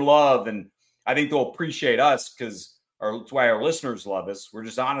give them love, and I think they'll appreciate us because that's why our listeners love us. We're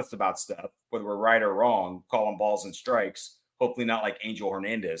just honest about stuff, whether we're right or wrong, calling balls and strikes, hopefully not like Angel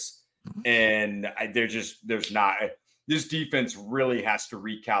Hernandez. And this defense really has to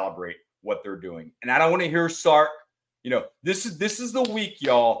recalibrate what they're doing. And I don't want to hear Sark, this is the week,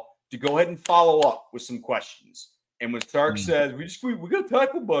 y'all, to go ahead and follow up with some questions. And when Sark says, we got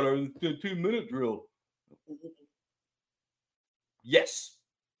tackle butter in the 2-minute drill. Yes.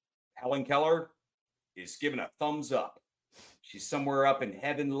 Helen Keller is giving a thumbs up. She's somewhere up in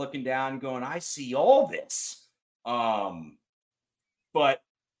heaven looking down going, I see all this. But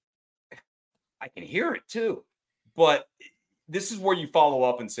I can hear it too. But this is where you follow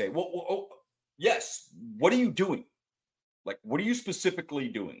up and say, well, yes, what are you doing? Like, what are you specifically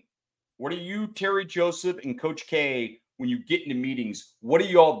doing? What are you, Terry Joseph and Coach K, when you get into meetings, what are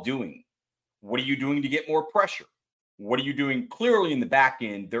you all doing? What are you doing to get more pressure? What are you doing? Clearly in the back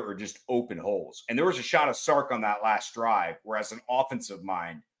end, there are just open holes. And there was a shot of Sark on that last drive, whereas an offensive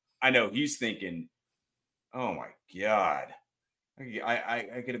mind, I know he's thinking, oh my God,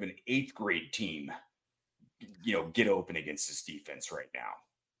 I could have an 8th grade team, get open against this defense right now.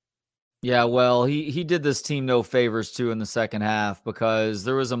 Yeah, well, he did this team no favors too in the second half, because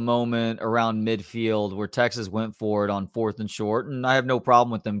there was a moment around midfield where Texas went for it on 4th and short, and I have no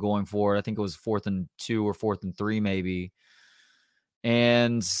problem with them going for it. I think it was 4th and 2 or 4th and 3 maybe.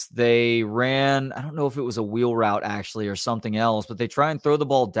 And they ran, I don't know if it was a wheel route actually or something else, but they try and throw the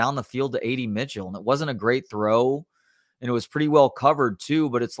ball down the field to A.D. Mitchell, and it wasn't a great throw, and it was pretty well covered too,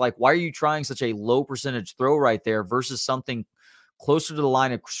 but it's like, why are you trying such a low percentage throw right there versus something closer to the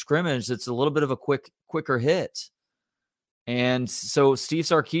line of scrimmage? It's a little bit of a quicker hit. And so Steve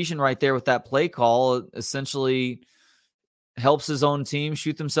Sarkisian right there with that play call essentially helps his own team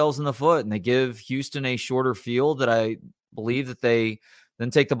shoot themselves in the foot. And they give Houston a shorter field that I believe that they then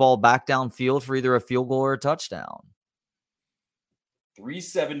take the ball back downfield for either a field goal or a touchdown.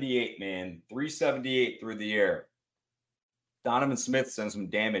 378, man. 378 through the air. Donovan Smith done some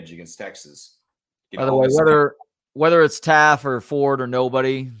damage against Texas. By the way, whether it's Taff or Ford or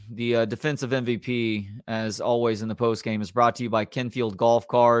nobody, the defensive MVP, as always in the postgame, is brought to you by Kenfield Golf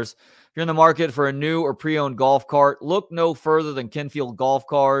Cars. If you're in the market for a new or pre-owned golf cart, look no further than Kenfield Golf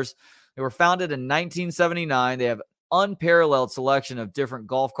Cars. They were founded in 1979. They have unparalleled selection of different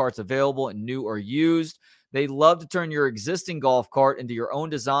golf carts available in new or used. They love to turn your existing golf cart into your own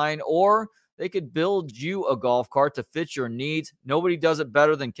design, or they could build you a golf cart to fit your needs. Nobody does it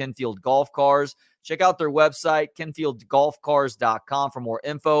better than Kenfield Golf Cars. Check out their website, KenfieldGolfCars.com, for more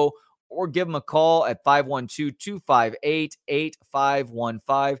info, or give them a call at 512-258-8515.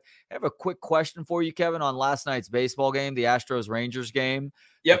 I have a quick question for you, Kevin, on last night's baseball game, the Astros-Rangers game.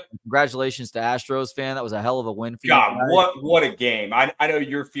 Yep. Congratulations to Astros fan. That was a hell of a win for you God, guys. what a game. I know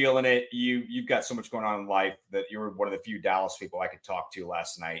you're feeling it. You've got so much going on in life that you're one of the few Dallas people I could talk to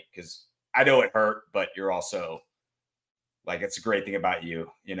last night, because I know it hurt, but you're also like, it's a great thing about you.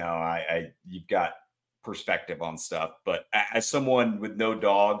 You know, you've got perspective on stuff. But as someone with no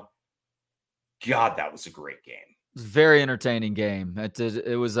dog, God, that was a great game. It was a very entertaining game.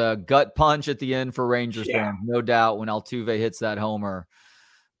 It was a gut punch at the end for Rangers fans, no doubt, when Altuve hits that homer.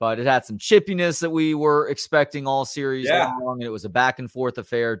 But it had some chippiness that we were expecting all series long, and it was a back and forth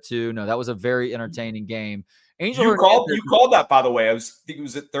affair too. No, that was a very entertaining game. You called that, by the way. I think it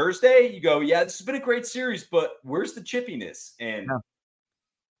was at Thursday. You go, yeah, this has been a great series, but where's the chippiness? And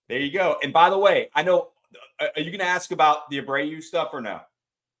there you go. And by the way, I know, are you going to ask about the Abreu stuff or no?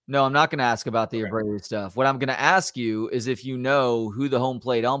 No, I'm not going to ask about the Abreu stuff. What I'm going to ask you is if you know who the home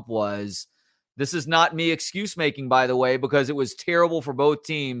plate ump was. This is not me excuse making, by the way, because it was terrible for both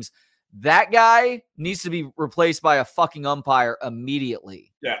teams. That guy needs to be replaced by a fucking umpire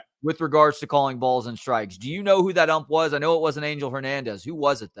immediately. Yeah. With regards to calling balls and strikes. Do you know who that ump was? I know it wasn't Angel Hernandez. Who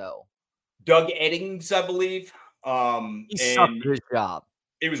was it, though? Doug Eddings, I believe. He sucked at his job.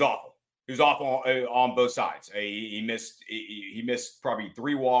 It was awful. It was awful on both sides. He missed probably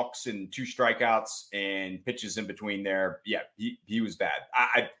 3 walks and 2 strikeouts and pitches in between there. Yeah, he was bad.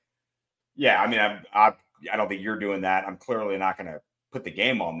 I don't think you're doing that. I'm clearly not going to put the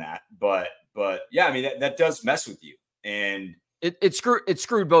game on that. But yeah, I mean, that does mess with you. And it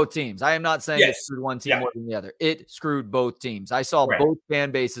screwed both teams. I am not saying it screwed one team more than the other. It screwed both teams. I saw both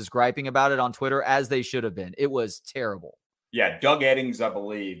fan bases griping about it on Twitter, as they should have been. It was terrible. Yeah, Doug Eddings, I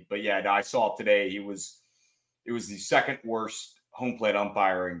believe. But yeah, I saw today it was the second worst home plate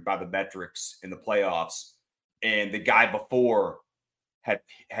umpiring by the metrics in the playoffs. And the guy before had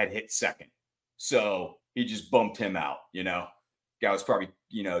hit second. So he just bumped him out, you know. Guy was probably,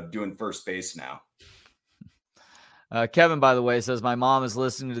 doing first base now. Kevin, by the way, says, my mom is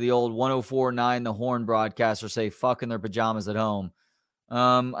listening to the old 104.9 The Horn broadcaster say fuck in their pajamas at home.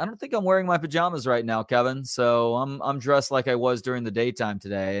 I don't think I'm wearing my pajamas right now, Kevin. So I'm dressed like I was during the daytime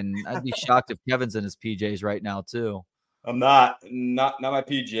today. And I'd be shocked if Kevin's in his PJs right now, too. I'm not my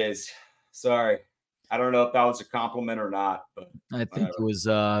PJs. Sorry. I don't know if that was a compliment or not, but I think it was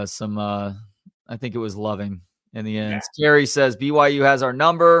I think it was loving in the end. Yeah. Terry says BYU has our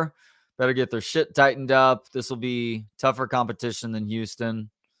number. Better get their shit tightened up. This will be tougher competition than Houston.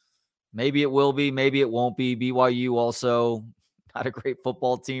 Maybe it will be, maybe it won't be. BYU also not a great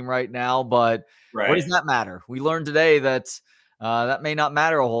football team right now, but what does that matter? We learned today that that may not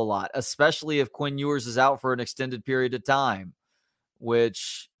matter a whole lot, especially if Quinn Ewers is out for an extended period of time,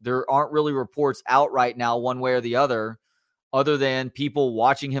 which there aren't really reports out right now one way or the other than people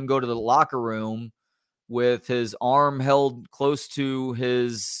watching him go to the locker room with his arm held close to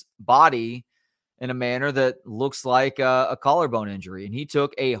his body in a manner that looks like a collarbone injury. And he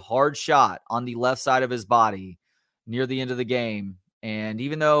took a hard shot on the left side of his body near the end of the game. And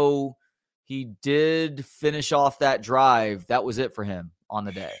even though he did finish off that drive, that was it for him on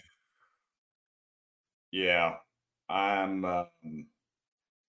the day. Yeah. I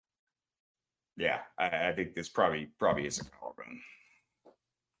think this probably is a collarbone.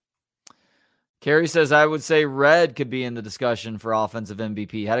 Kerry says, I would say Red could be in the discussion for offensive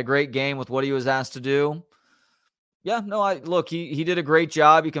MVP. Had a great game with what he was asked to do. Yeah, no, he did a great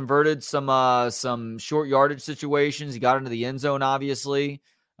job. He converted some short yardage situations. He got into the end zone, obviously.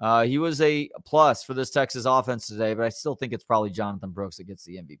 He was a plus for this Texas offense today, but I still think it's probably Jonathan Brooks that gets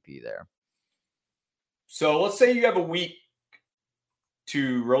the MVP there. So let's say you have a week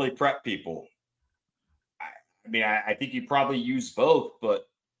to really prep people. I think you probably use both, but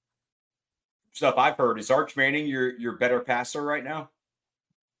stuff I've heard is Arch Manning your better passer right now.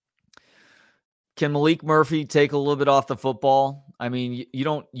 Can Malik Murphy take a little bit off the football? I mean, you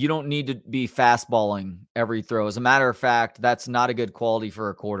don't need to be fastballing every throw. As a matter of fact, that's not a good quality for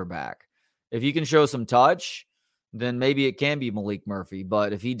a quarterback. If you can show some touch, then maybe it can be Malik Murphy.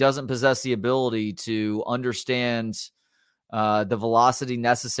 But if he doesn't possess the ability to understand the velocity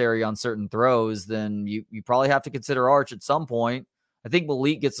necessary on certain throws, then you probably have to consider Arch at some point. I think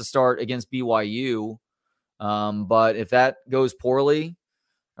Malik gets a start against BYU. But if that goes poorly,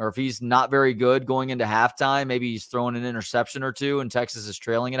 or if he's not very good going into halftime, maybe he's throwing an interception or two and Texas is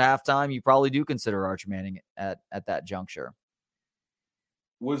trailing at halftime, you probably do consider Arch Manning at that juncture.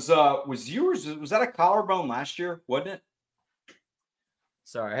 Was that a collarbone last year, wasn't it?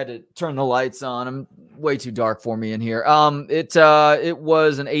 Sorry, I had to turn the lights on. I'm way too dark for me in here. It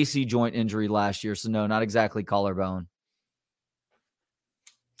was an AC joint injury last year, so no, not exactly collarbone.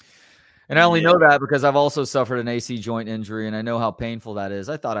 And I only know that because I've also suffered an AC joint injury, and I know how painful that is.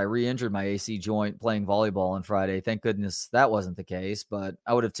 I thought I re-injured my AC joint playing volleyball on Friday. Thank goodness that wasn't the case, but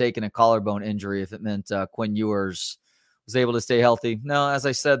I would have taken a collarbone injury if it meant Quinn Ewers was able to stay healthy. No, as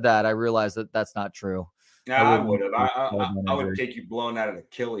I said that, I realized that that's not true. Yeah, I would have. I would take you blown out of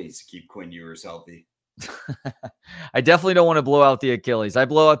Achilles to keep Quinn Ewers healthy. I definitely don't want to blow out the Achilles. I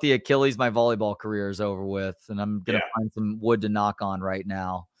blow out the Achilles, my volleyball career is over with, and I'm going to find some wood to knock on right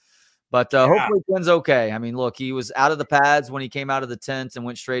now. But hopefully Quinn's okay. I mean, look, he was out of the pads when he came out of the tent and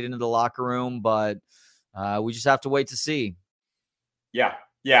went straight into the locker room, but we just have to wait to see. Yeah.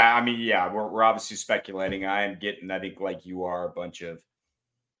 Yeah. I mean, yeah, we're obviously speculating. I am getting, I think like you are, a bunch of,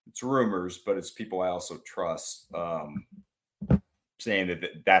 it's rumors, but it's people I also trust saying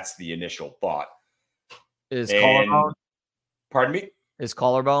that that's the initial thought. Collarbone? Pardon me? Is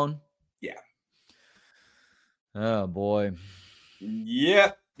collarbone? Yeah. Oh, boy.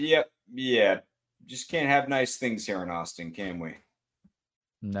 Yep. Just can't have nice things here in Austin, can we?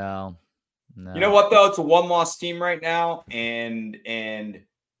 No. You know what, though? It's a one-loss team right now, and you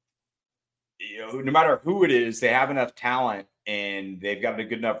know, no matter who it is, they have enough talent, and they've got a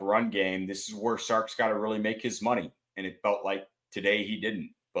good enough run game. This is where Sark's got to really make his money, and it felt like today he didn't.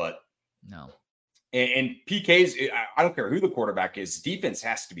 But no. And PK's, I don't care who the quarterback is, defense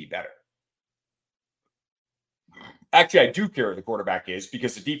has to be better. Actually, I do care who the quarterback is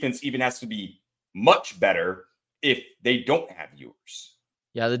because the defense even has to be much better if they don't have Ewers.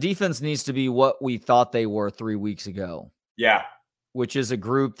 Yeah, the defense needs to be what we thought they were 3 weeks ago. Yeah. Which is a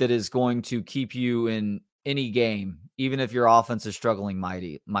group that is going to keep you in any game, even if your offense is struggling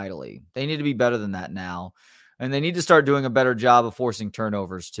mightily. They need to be better than that now. And they need to start doing a better job of forcing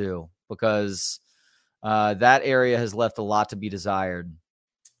turnovers too, because that area has left a lot to be desired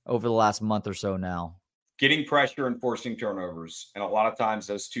over the last month or so now. Getting pressure and forcing turnovers. And a lot of times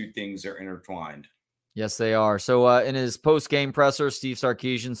those two things are intertwined. Yes, they are. So in his post-game presser, Steve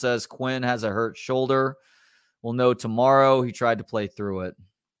Sarkisian says Quinn has a hurt shoulder. We'll know tomorrow. He tried to play through it.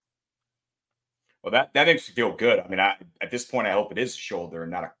 Well, that makes me feel good. I mean, at this point, I hope it is a shoulder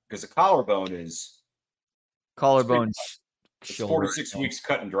and not because a collarbone is shoulder. It's 4 to 6 weeks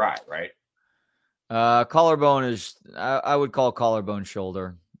cut and dry, right? Collarbone is, I would call collarbone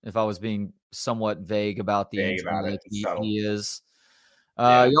shoulder if I was being somewhat vague about the injury he is.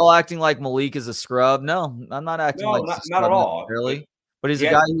 Y'all acting like Malik is a scrub. No, I'm not acting like not at all. Really, but he's a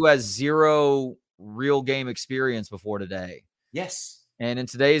guy who has zero real game experience before today. Yes. And in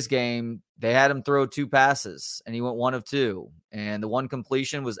today's game, they had him throw 2 passes, and he went 1 of 2. And the one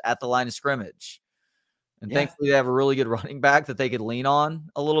completion was at the line of scrimmage. And thankfully, they have a really good running back that they could lean on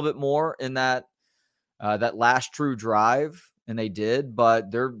a little bit more in that last true drive. And they did,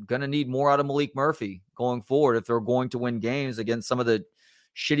 but they're going to need more out of Malik Murphy going forward if they're going to win games against some of the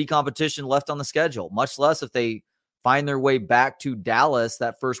shitty competition left on the schedule, much less if they find their way back to Dallas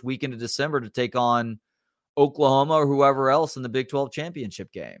that first weekend of December to take on Oklahoma or whoever else in the Big 12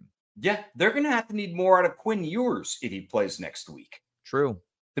 championship game. Yeah, they're going to have to need more out of Quinn Ewers if he plays next week. True.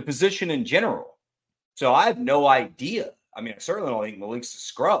 The position in general. So I have no idea. I mean, I certainly don't think Malik's a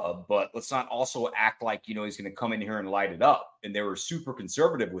scrub, but let's not also act like, you know, he's going to come in here and light it up. And they were super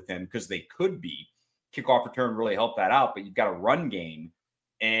conservative with him because they could be. Kickoff return really helped that out, but you've got a run game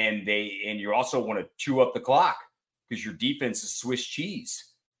and you also want to chew up the clock because your defense is Swiss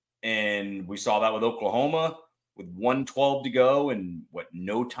cheese. And we saw that with Oklahoma with 1:12 to go and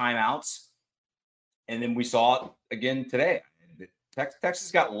no timeouts. And then we saw it again today.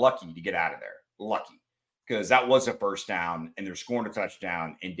 Texas got lucky to get out of there. Lucky. Because that was a first down and they're scoring a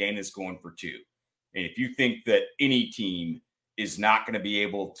touchdown and Dana's going for 2. And if you think that any team is not going to be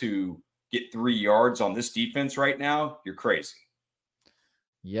able to get 3 yards on this defense right now, you're crazy.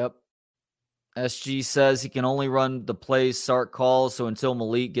 Yep. SG says he can only run the plays Sark calls. So until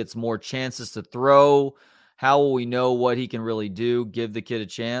Malik gets more chances to throw, how will we know what he can really do? Give the kid a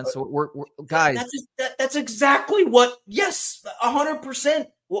chance. We're guys. That's exactly what. Yes, 100%.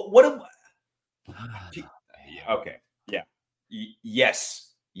 What? Okay. Yeah.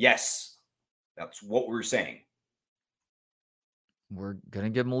 Yes. That's what we're saying. We're going to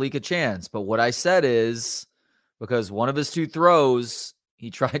give Malik a chance. But what I said is because one of his 2 throws, he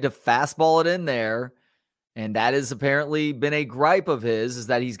tried to fastball it in there. And that has apparently been a gripe of his, is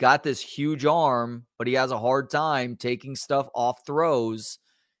that he's got this huge arm, but he has a hard time taking stuff off throws.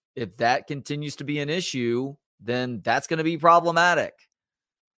 If that continues to be an issue, then that's going to be problematic.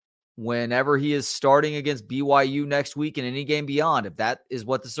 whenever he is starting against BYU next week and any game beyond, if that is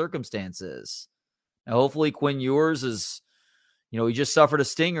what the circumstance is. Now, hopefully Quinn Ewers is, he just suffered a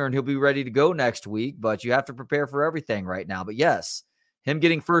stinger and he'll be ready to go next week, but you have to prepare for everything right now. But yes, him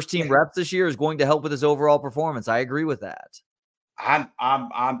getting first team reps this year is going to help with his overall performance. I agree with that.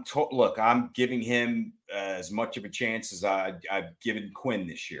 Look, I'm giving him as much of a chance as I've given Quinn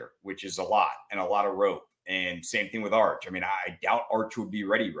this year, which is a lot and a lot of rope. And same thing with Arch. I mean, I doubt Arch would be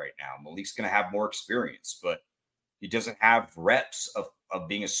ready right now. Malik's going to have more experience, but he doesn't have reps of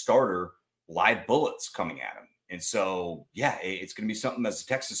being a starter, live bullets coming at him. And so, yeah, it's going to be something as a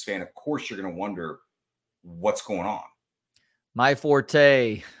Texas fan. Of course, you're going to wonder what's going on. My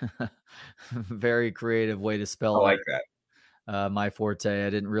forte, very creative way to spell I like that. My forte. I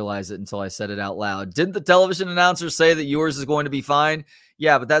didn't realize it until I said it out loud. Didn't the television announcer say that yours is going to be fine?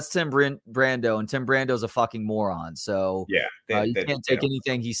 Yeah, but that's Tim Brando, and Tim Brando's a fucking moron. So yeah, you can't take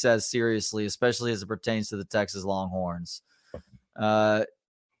anything he says seriously, especially as it pertains to the Texas Longhorns.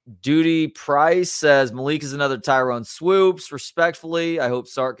 Duty Price says Malik is another Tyrone Swoops. Respectfully, I hope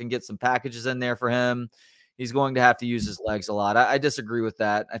Sark can get some packages in there for him. He's going to have to use his legs a lot. I disagree with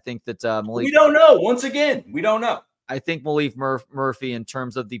that. I think that Malik. We don't know. Once again, we don't know. I think Malik Murphy, in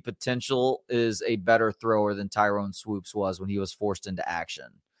terms of the potential, is a better thrower than Tyrone Swoops was when he was forced into action.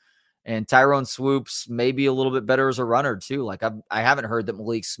 And Tyrone Swoops may be a little bit better as a runner too. Like I haven't heard that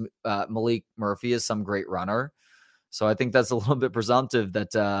Malik Murphy is some great runner. So I think that's a little bit presumptive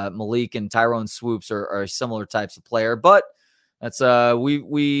that Malik and Tyrone Swoops are similar types of player. But that's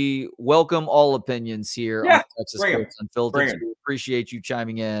we welcome all opinions here on Texas Sports Unfiltered. So we appreciate you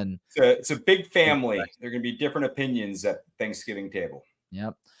chiming in. It's a big family. There are going to be different opinions at the Thanksgiving table.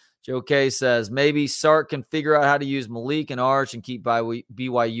 Yep. Joe K says maybe Sark can figure out how to use Malik and Arch and keep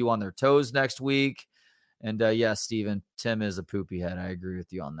BYU on their toes next week. And yes, Steven, Tim is a poopy head. I agree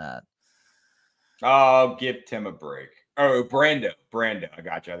with you on that. I'll give Tim a break. Oh, Brando. I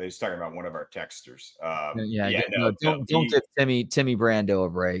got you. They was talking about one of our texters. Don't give Timmy Brando a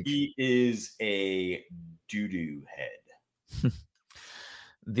break. He is a doo-doo head.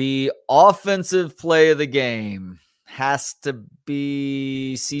 The offensive play of the game has to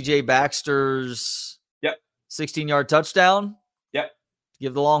be CJ Baxter's 16-yard touchdown. Yep.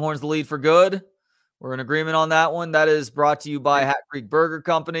 Give the Longhorns the lead for good. We're in agreement on that one. That is brought to you by Hat Creek Burger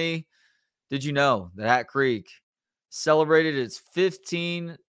Company. Did you know that Hat Creek celebrated its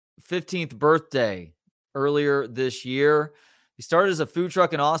 15th birthday earlier this year? He started as a food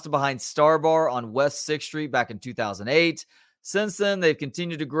truck in Austin behind Star Bar on West 6th Street back in 2008. Since then, they've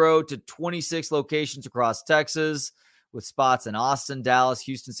continued to grow to 26 locations across Texas with spots in Austin, Dallas,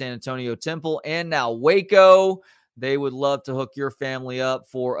 Houston, San Antonio, Temple, and now Waco. They would love to hook your family up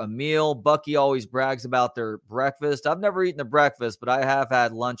for a meal. Bucky always brags about their breakfast. I've never eaten a breakfast, but I have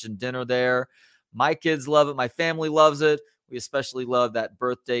had lunch and dinner there. My kids love it. My family loves it. We especially love that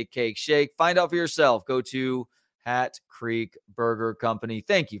birthday cake shake. Find out for yourself. Go to Hat Creek Burger Company.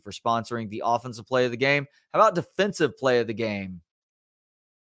 Thank you for sponsoring the offensive play of the game. How about defensive play of the game?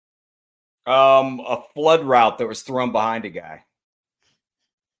 A flood route that was thrown behind a guy.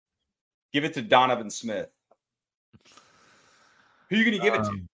 Give it to Donovan Smith. Who are you going to give it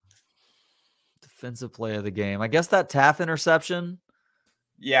to? Defensive play of the game. I guess that Taff interception.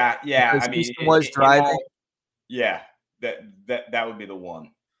 Yeah. Because Houston was driving. That would be the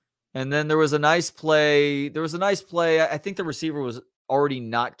one. And then there was a nice play. I think the receiver was already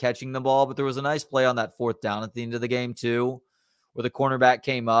not catching the ball, but there was a nice play on that fourth down at the end of the game too, where the cornerback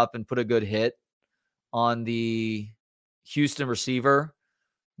came up and put a good hit on the Houston receiver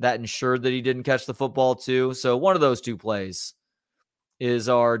that ensured that he didn't catch the football too. So one of those two plays is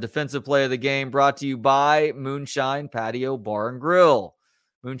our defensive play of the game, brought to you by Moonshine Patio Bar and Grill.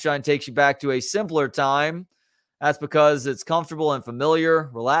 Moonshine takes you back to a simpler time. That's because it's comfortable and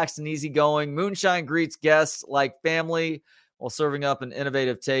familiar, relaxed and easygoing. Moonshine greets guests like family while serving up an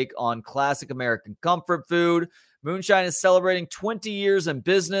innovative take on classic American comfort food. Moonshine is celebrating 20 years in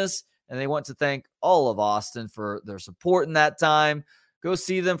business, and they want to thank all of Austin for their support in that time. Go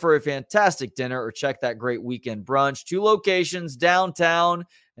see them for a fantastic dinner or check that great weekend brunch. 2 locations, downtown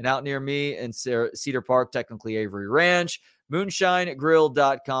and out near me in Cedar Park, technically Avery Ranch.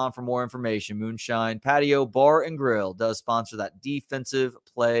 MoonshineGrill.com for more information. Moonshine Patio Bar and Grill does sponsor that defensive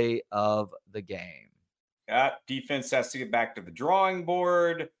play of the game. Defense has to get back to the drawing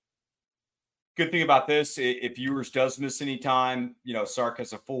board. Good thing about this, if Ewers does miss any time, Sark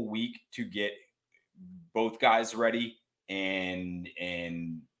has a full week to get both guys ready. And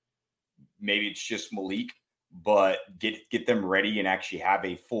maybe it's just Malik but get them ready and actually have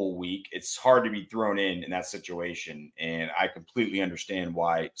a full week. It's hard to be thrown in that situation. And I completely understand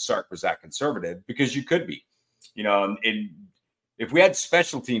why Sark was that conservative, because you could be, and if we had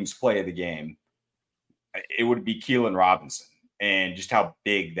special teams play of the game, it would be Keelan Robinson, and just how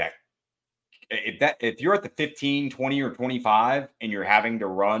big that, if you're at the 15, 20 or 25 and you're having to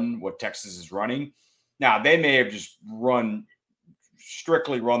run what Texas is running. Now they may have just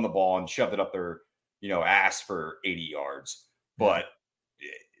strictly run the ball and shoved it up their, ass for 80 yards. But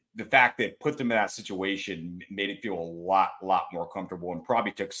the fact that put them in that situation made it feel a lot more comfortable, and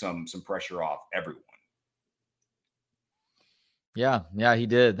probably took some pressure off everyone. Yeah, he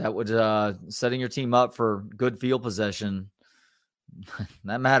did. That would setting your team up for good field possession.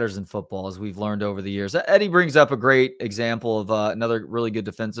 That matters in football, as we've learned over the years. Eddie brings up a great example of another really good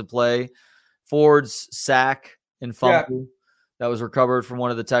defensive play. Ford's sack and fumble that was recovered from one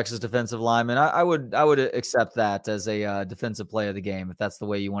of the Texas defensive linemen. I would accept that as a defensive play of the game, if that's the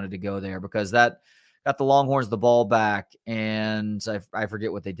way you wanted to go there, because that got the Longhorns the ball back, and I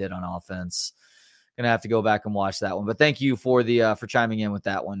forget what they did on offense. Gonna have to go back and watch that one. But thank you for the for chiming in with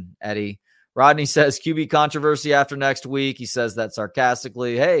that one, Eddie. Rodney says QB controversy after next week. He says that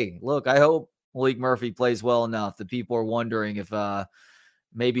sarcastically. Hey, look, I hope Malik Murphy plays well enough that people are wondering if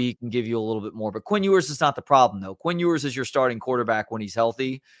maybe he can give you a little bit more. But Quinn Ewers is not the problem, though. Quinn Ewers is your starting quarterback when he's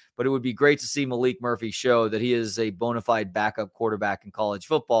healthy. But it would be great to see Malik Murphy show that he is a bona fide backup quarterback in college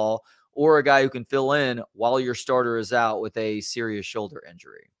football, or a guy who can fill in while your starter is out with a serious shoulder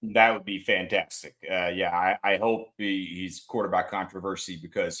injury. That would be fantastic. I hope he's quarterback controversy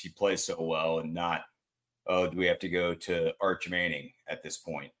because he plays so well, and not, do we have to go to Arch Manning at this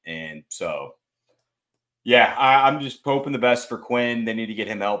point? And so, I'm just hoping the best for Quinn. They need to get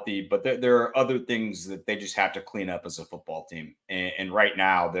him healthy, but there are other things that they just have to clean up as a football team. And right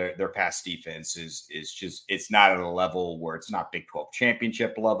now, their pass defense is just, it's not at a level where it's not Big 12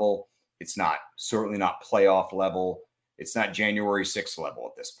 championship level. It's certainly not playoff level. It's not January 6th level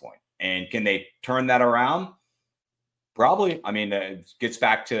at this point. And can they turn that around? Probably. I mean, it gets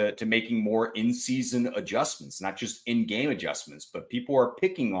back to making more in-season adjustments, not just in-game adjustments, but people are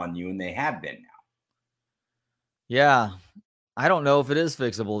picking on you, and they have been now. Yeah. I don't know if it is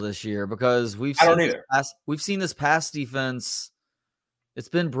fixable this year, because we've seen this pass defense. It's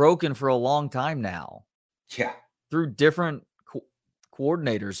been broken for a long time now. Yeah. Through different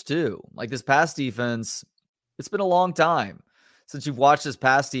coordinators too. Like this pass defense, it's been a long time since you've watched this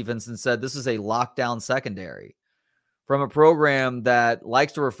pass defense and said this is a lockdown secondary from a program that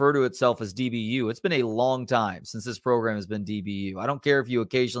likes to refer to itself as DBU. It's been a long time since this program has been DBU. I don't care if you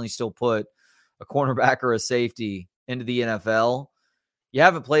occasionally still put a cornerback or a safety into the NFL. You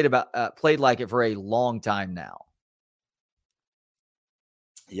haven't played like it for a long time now.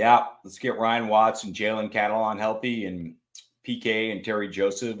 Yeah, let's get Ryan Watts and Jalen Catalon healthy, and PK and Terry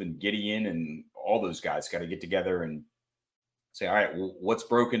Joseph and Gideon and all those guys got to get together and say, all right, what's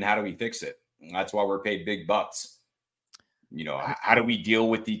broken? How do we fix it? And that's why we're paid big bucks. How do we deal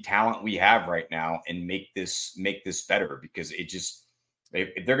with the talent we have right now and make this better? Because if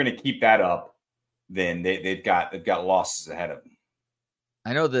they're going to keep that up, then they've got losses ahead of them.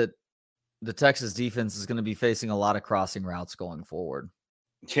 I know that the Texas defense is going to be facing a lot of crossing routes going forward.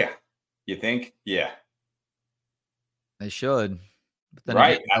 Yeah. You think? Yeah. They should. But then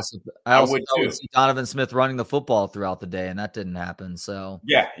right. Again, I also would see Donovan Smith running the football throughout the day, and that didn't happen. So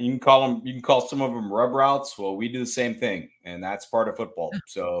you can call some of them rub routes. Well, we do the same thing, and that's part of football.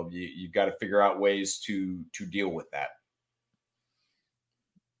 So you've got to figure out ways to deal with that.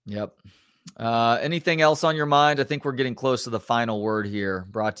 Yep. Anything else on your mind? I think we're getting close to the final word here.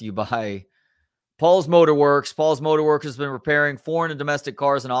 Brought to you by Paul's Motorworks. Paul's Motorworks has been repairing foreign and domestic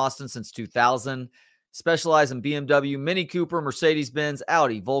cars in Austin since 2000. Specialize in BMW, Mini Cooper, Mercedes-Benz,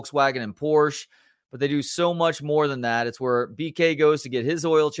 Audi, Volkswagen, and Porsche. But they do so much more than that. It's where BK goes to get his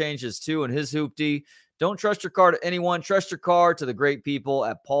oil changes too and his hoopty. Don't trust your car to anyone. Trust your car to the great people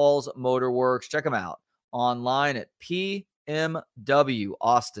at Paul's Motorworks. Check them out online at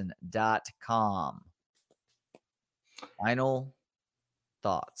pmwaustin.com. Final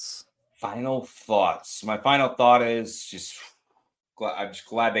thoughts. My final thought is I'm just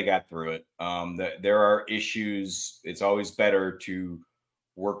glad they got through it. There are issues. It's always better to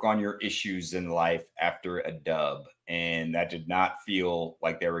work on your issues in life after a dub. And that did not feel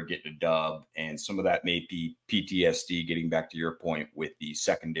like they were getting a dub. And some of that may be PTSD, getting back to your point with the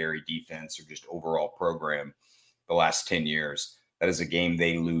secondary defense or just overall program the last 10 years. That is a game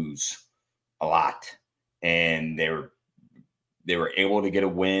they lose a lot. And they were able to get a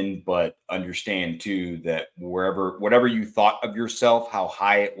win, but understand too that whatever you thought of yourself, how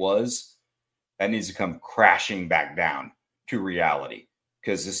high it was, that needs to come crashing back down to reality,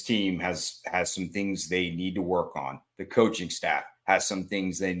 because this team has some things they need to work on. The coaching staff has some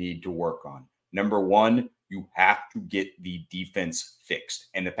things they need to work on. Number one, you have to get the defense fixed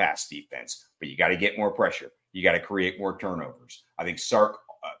and the pass defense, but you got to get more pressure. You got to create more turnovers. I think Sark,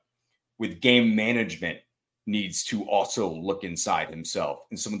 with game management, needs to also look inside himself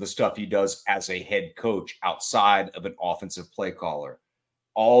and some of the stuff he does as a head coach outside of an offensive play caller.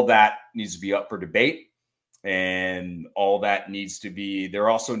 All that needs to be up for debate, and all that needs to be, there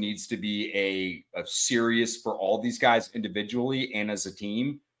also needs to be a serious for all these guys individually and as a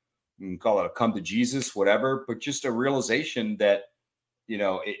team. You can call it a come to Jesus, whatever, but just a realization that,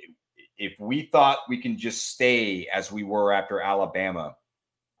 if we thought we can just stay as we were after Alabama,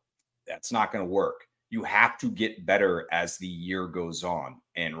 that's not going to work. You have to get better as the year goes on.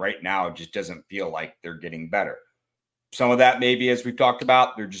 And right now, it just doesn't feel like they're getting better. Some of that maybe, as we've talked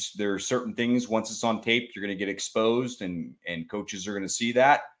about, there are certain things, once it's on tape, you're going to get exposed, and coaches are going to see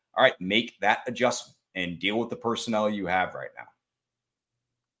that. All right, make that adjustment and deal with the personnel you have right now.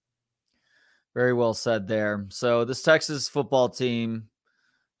 Very well said there. So this Texas football team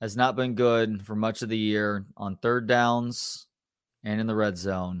has not been good for much of the year on third downs and in the red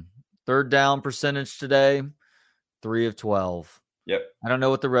zone. Third down percentage today, 3 of 12. Yep. I don't know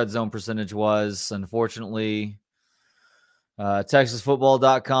what the red zone percentage was. Unfortunately,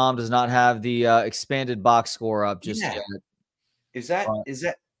 TexasFootball.com does not have the expanded box score up just yet.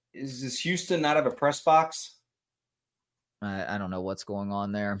 Is this Houston not have a press box? I don't know what's going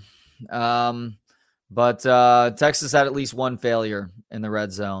on there. But Texas had at least one failure in the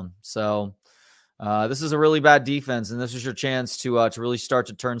red zone. So this is a really bad defense, and this is your chance to really start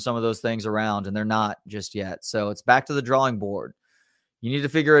to turn some of those things around, and they're not just yet. So it's back to the drawing board. You need to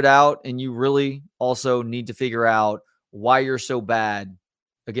figure it out, and you really also need to figure out why you're so bad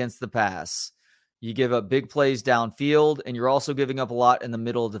against the pass. You give up big plays downfield, and you're also giving up a lot in the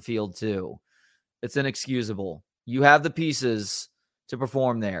middle of the field too. It's inexcusable. You have the pieces to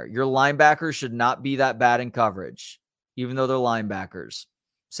perform there. Your linebackers should not be that bad in coverage, even though they're linebackers.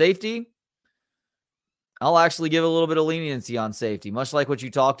 Safety, I'll actually give a little bit of leniency on safety, much like what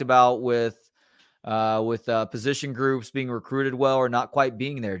you talked about with position groups being recruited well or not quite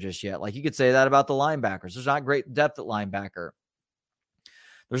being there just yet. Like, you could say that about the linebackers. There's not great depth at linebacker.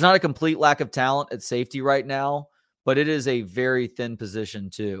 There's not a complete lack of talent at safety right now, but it is a very thin position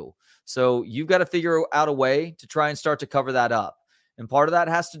too. So you've got to figure out a way to try and start to cover that up. And part of that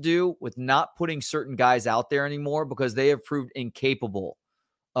has to do with not putting certain guys out there anymore, because they have proved incapable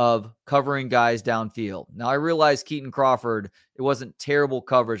of covering guys downfield. Now, I realize Keaton Crawford, it wasn't terrible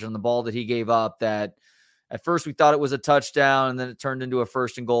coverage on the ball that he gave up that at first we thought it was a touchdown, and then it turned into a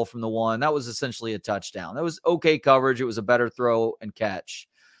 1st and goal from the 1. That was essentially a touchdown. That was okay coverage. It was a better throw and catch.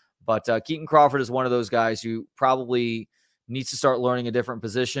 But Keaton Crawford is one of those guys who probably needs to start learning a different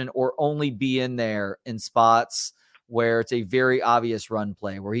position, or only be in there in spots where it's a very obvious run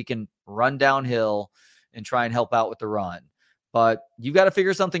play, where he can run downhill and try and help out with the run. But you've got to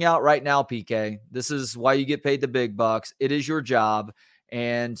figure something out right now, PK. This is why you get paid the big bucks. It is your job.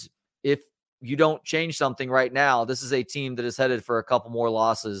 And if you don't change something right now, this is a team that is headed for a couple more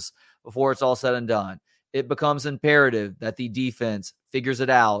losses before it's all said and done. It becomes imperative that the defense figures it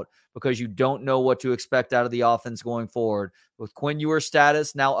out, because you don't know what to expect out of the offense going forward. With Quinn Ewers'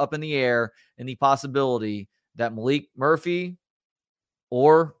 status now up in the air, and the possibility that Malik Murphy,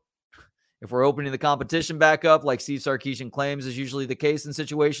 or if we're opening the competition back up, like Steve Sarkisian claims is usually the case in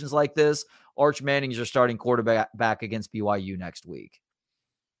situations like this, Arch Manning's your starting quarterback against BYU next week.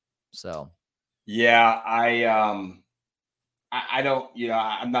 So, yeah, I don't,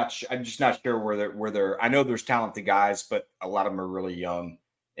 I'm just not sure where they're. I know there's talented guys, but a lot of them are really young,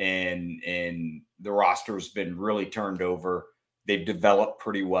 and the roster's been really turned over. They've developed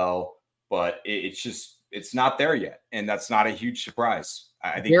pretty well, but it's not there yet, and that's not a huge surprise.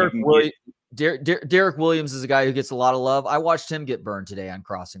 I think Derek Williams is a guy who gets a lot of love. I watched him get burned today on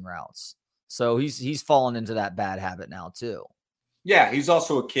crossing routes, so he's fallen into that bad habit now too. Yeah, he's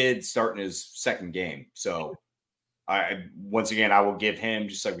also a kid starting his second game, so once again, I will give him,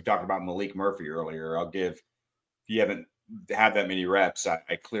 just like we talked about Malik Murphy earlier. If you haven't had that many reps, I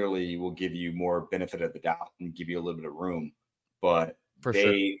clearly will give you more benefit of the doubt and give you a little bit of room. But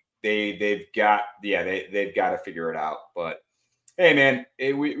they've got to figure it out. But hey, man,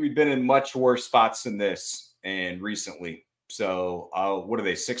 we've been in much worse spots than this and recently. So what are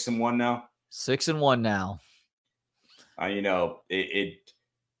they, 6-1 now? 6-1 now.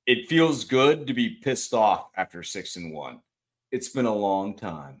 It feels good to be pissed off after 6-1. It's been a long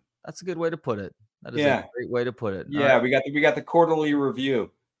time. That's a good way to put it. That is a great way to put it. Yeah, right. we got the quarterly review,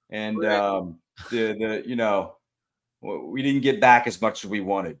 and we didn't get back as much as we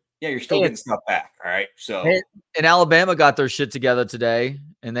wanted. Yeah, you're still getting stuff back. All right. So and Alabama got their shit together today,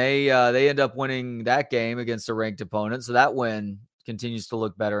 and they end up winning that game against a ranked opponent. So that win continues to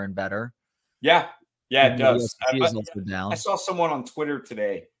look better and better. Yeah, it does. The SEC is also down. I saw someone on Twitter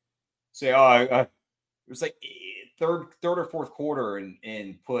today say, "Oh, it was like third or fourth quarter,"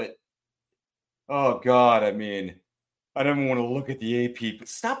 and put, "Oh God, I mean, I don't even want to look at the AP. But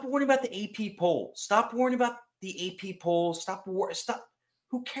stop worrying about the AP poll. Stop worrying about the AP poll. Stop.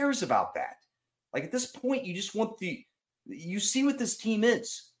 Who cares about that? Like at this point, you just want you see what this team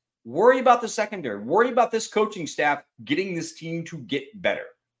is. Worry about the secondary. Worry about this coaching staff getting this team to get better.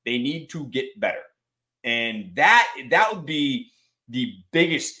 They need to get better. And that would be the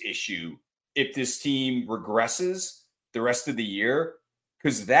biggest issue if this team regresses the rest of the year,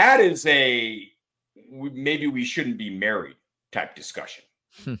 because that is maybe we shouldn't be married type discussion.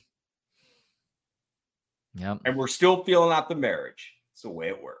 Yep. And we're still feeling out the marriage. It's the way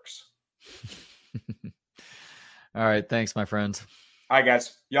it works. All right. Thanks, my friends. All right,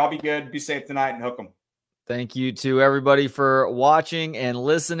 guys. Y'all be good. Be safe tonight and hook 'em. Thank you to everybody for watching and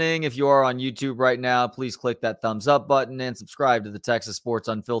listening. If you are on YouTube right now, please click that thumbs up button and subscribe to the Texas Sports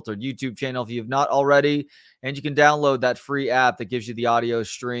Unfiltered YouTube channel if you have not already. And you can download that free app that gives you the audio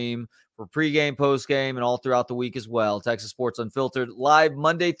stream for pregame, postgame, and all throughout the week as well. Texas Sports Unfiltered live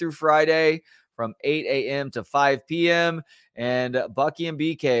Monday through Friday from 8 a.m. to 5 p.m. And Bucky and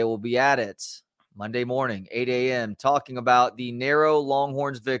BK will be at it Monday morning, 8 a.m., talking about the narrow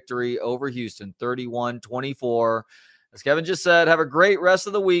Longhorns victory over Houston, 31-24. As Kevin just said, have a great rest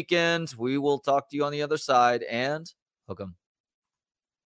of the weekend. We will talk to you on the other side, and hook 'em.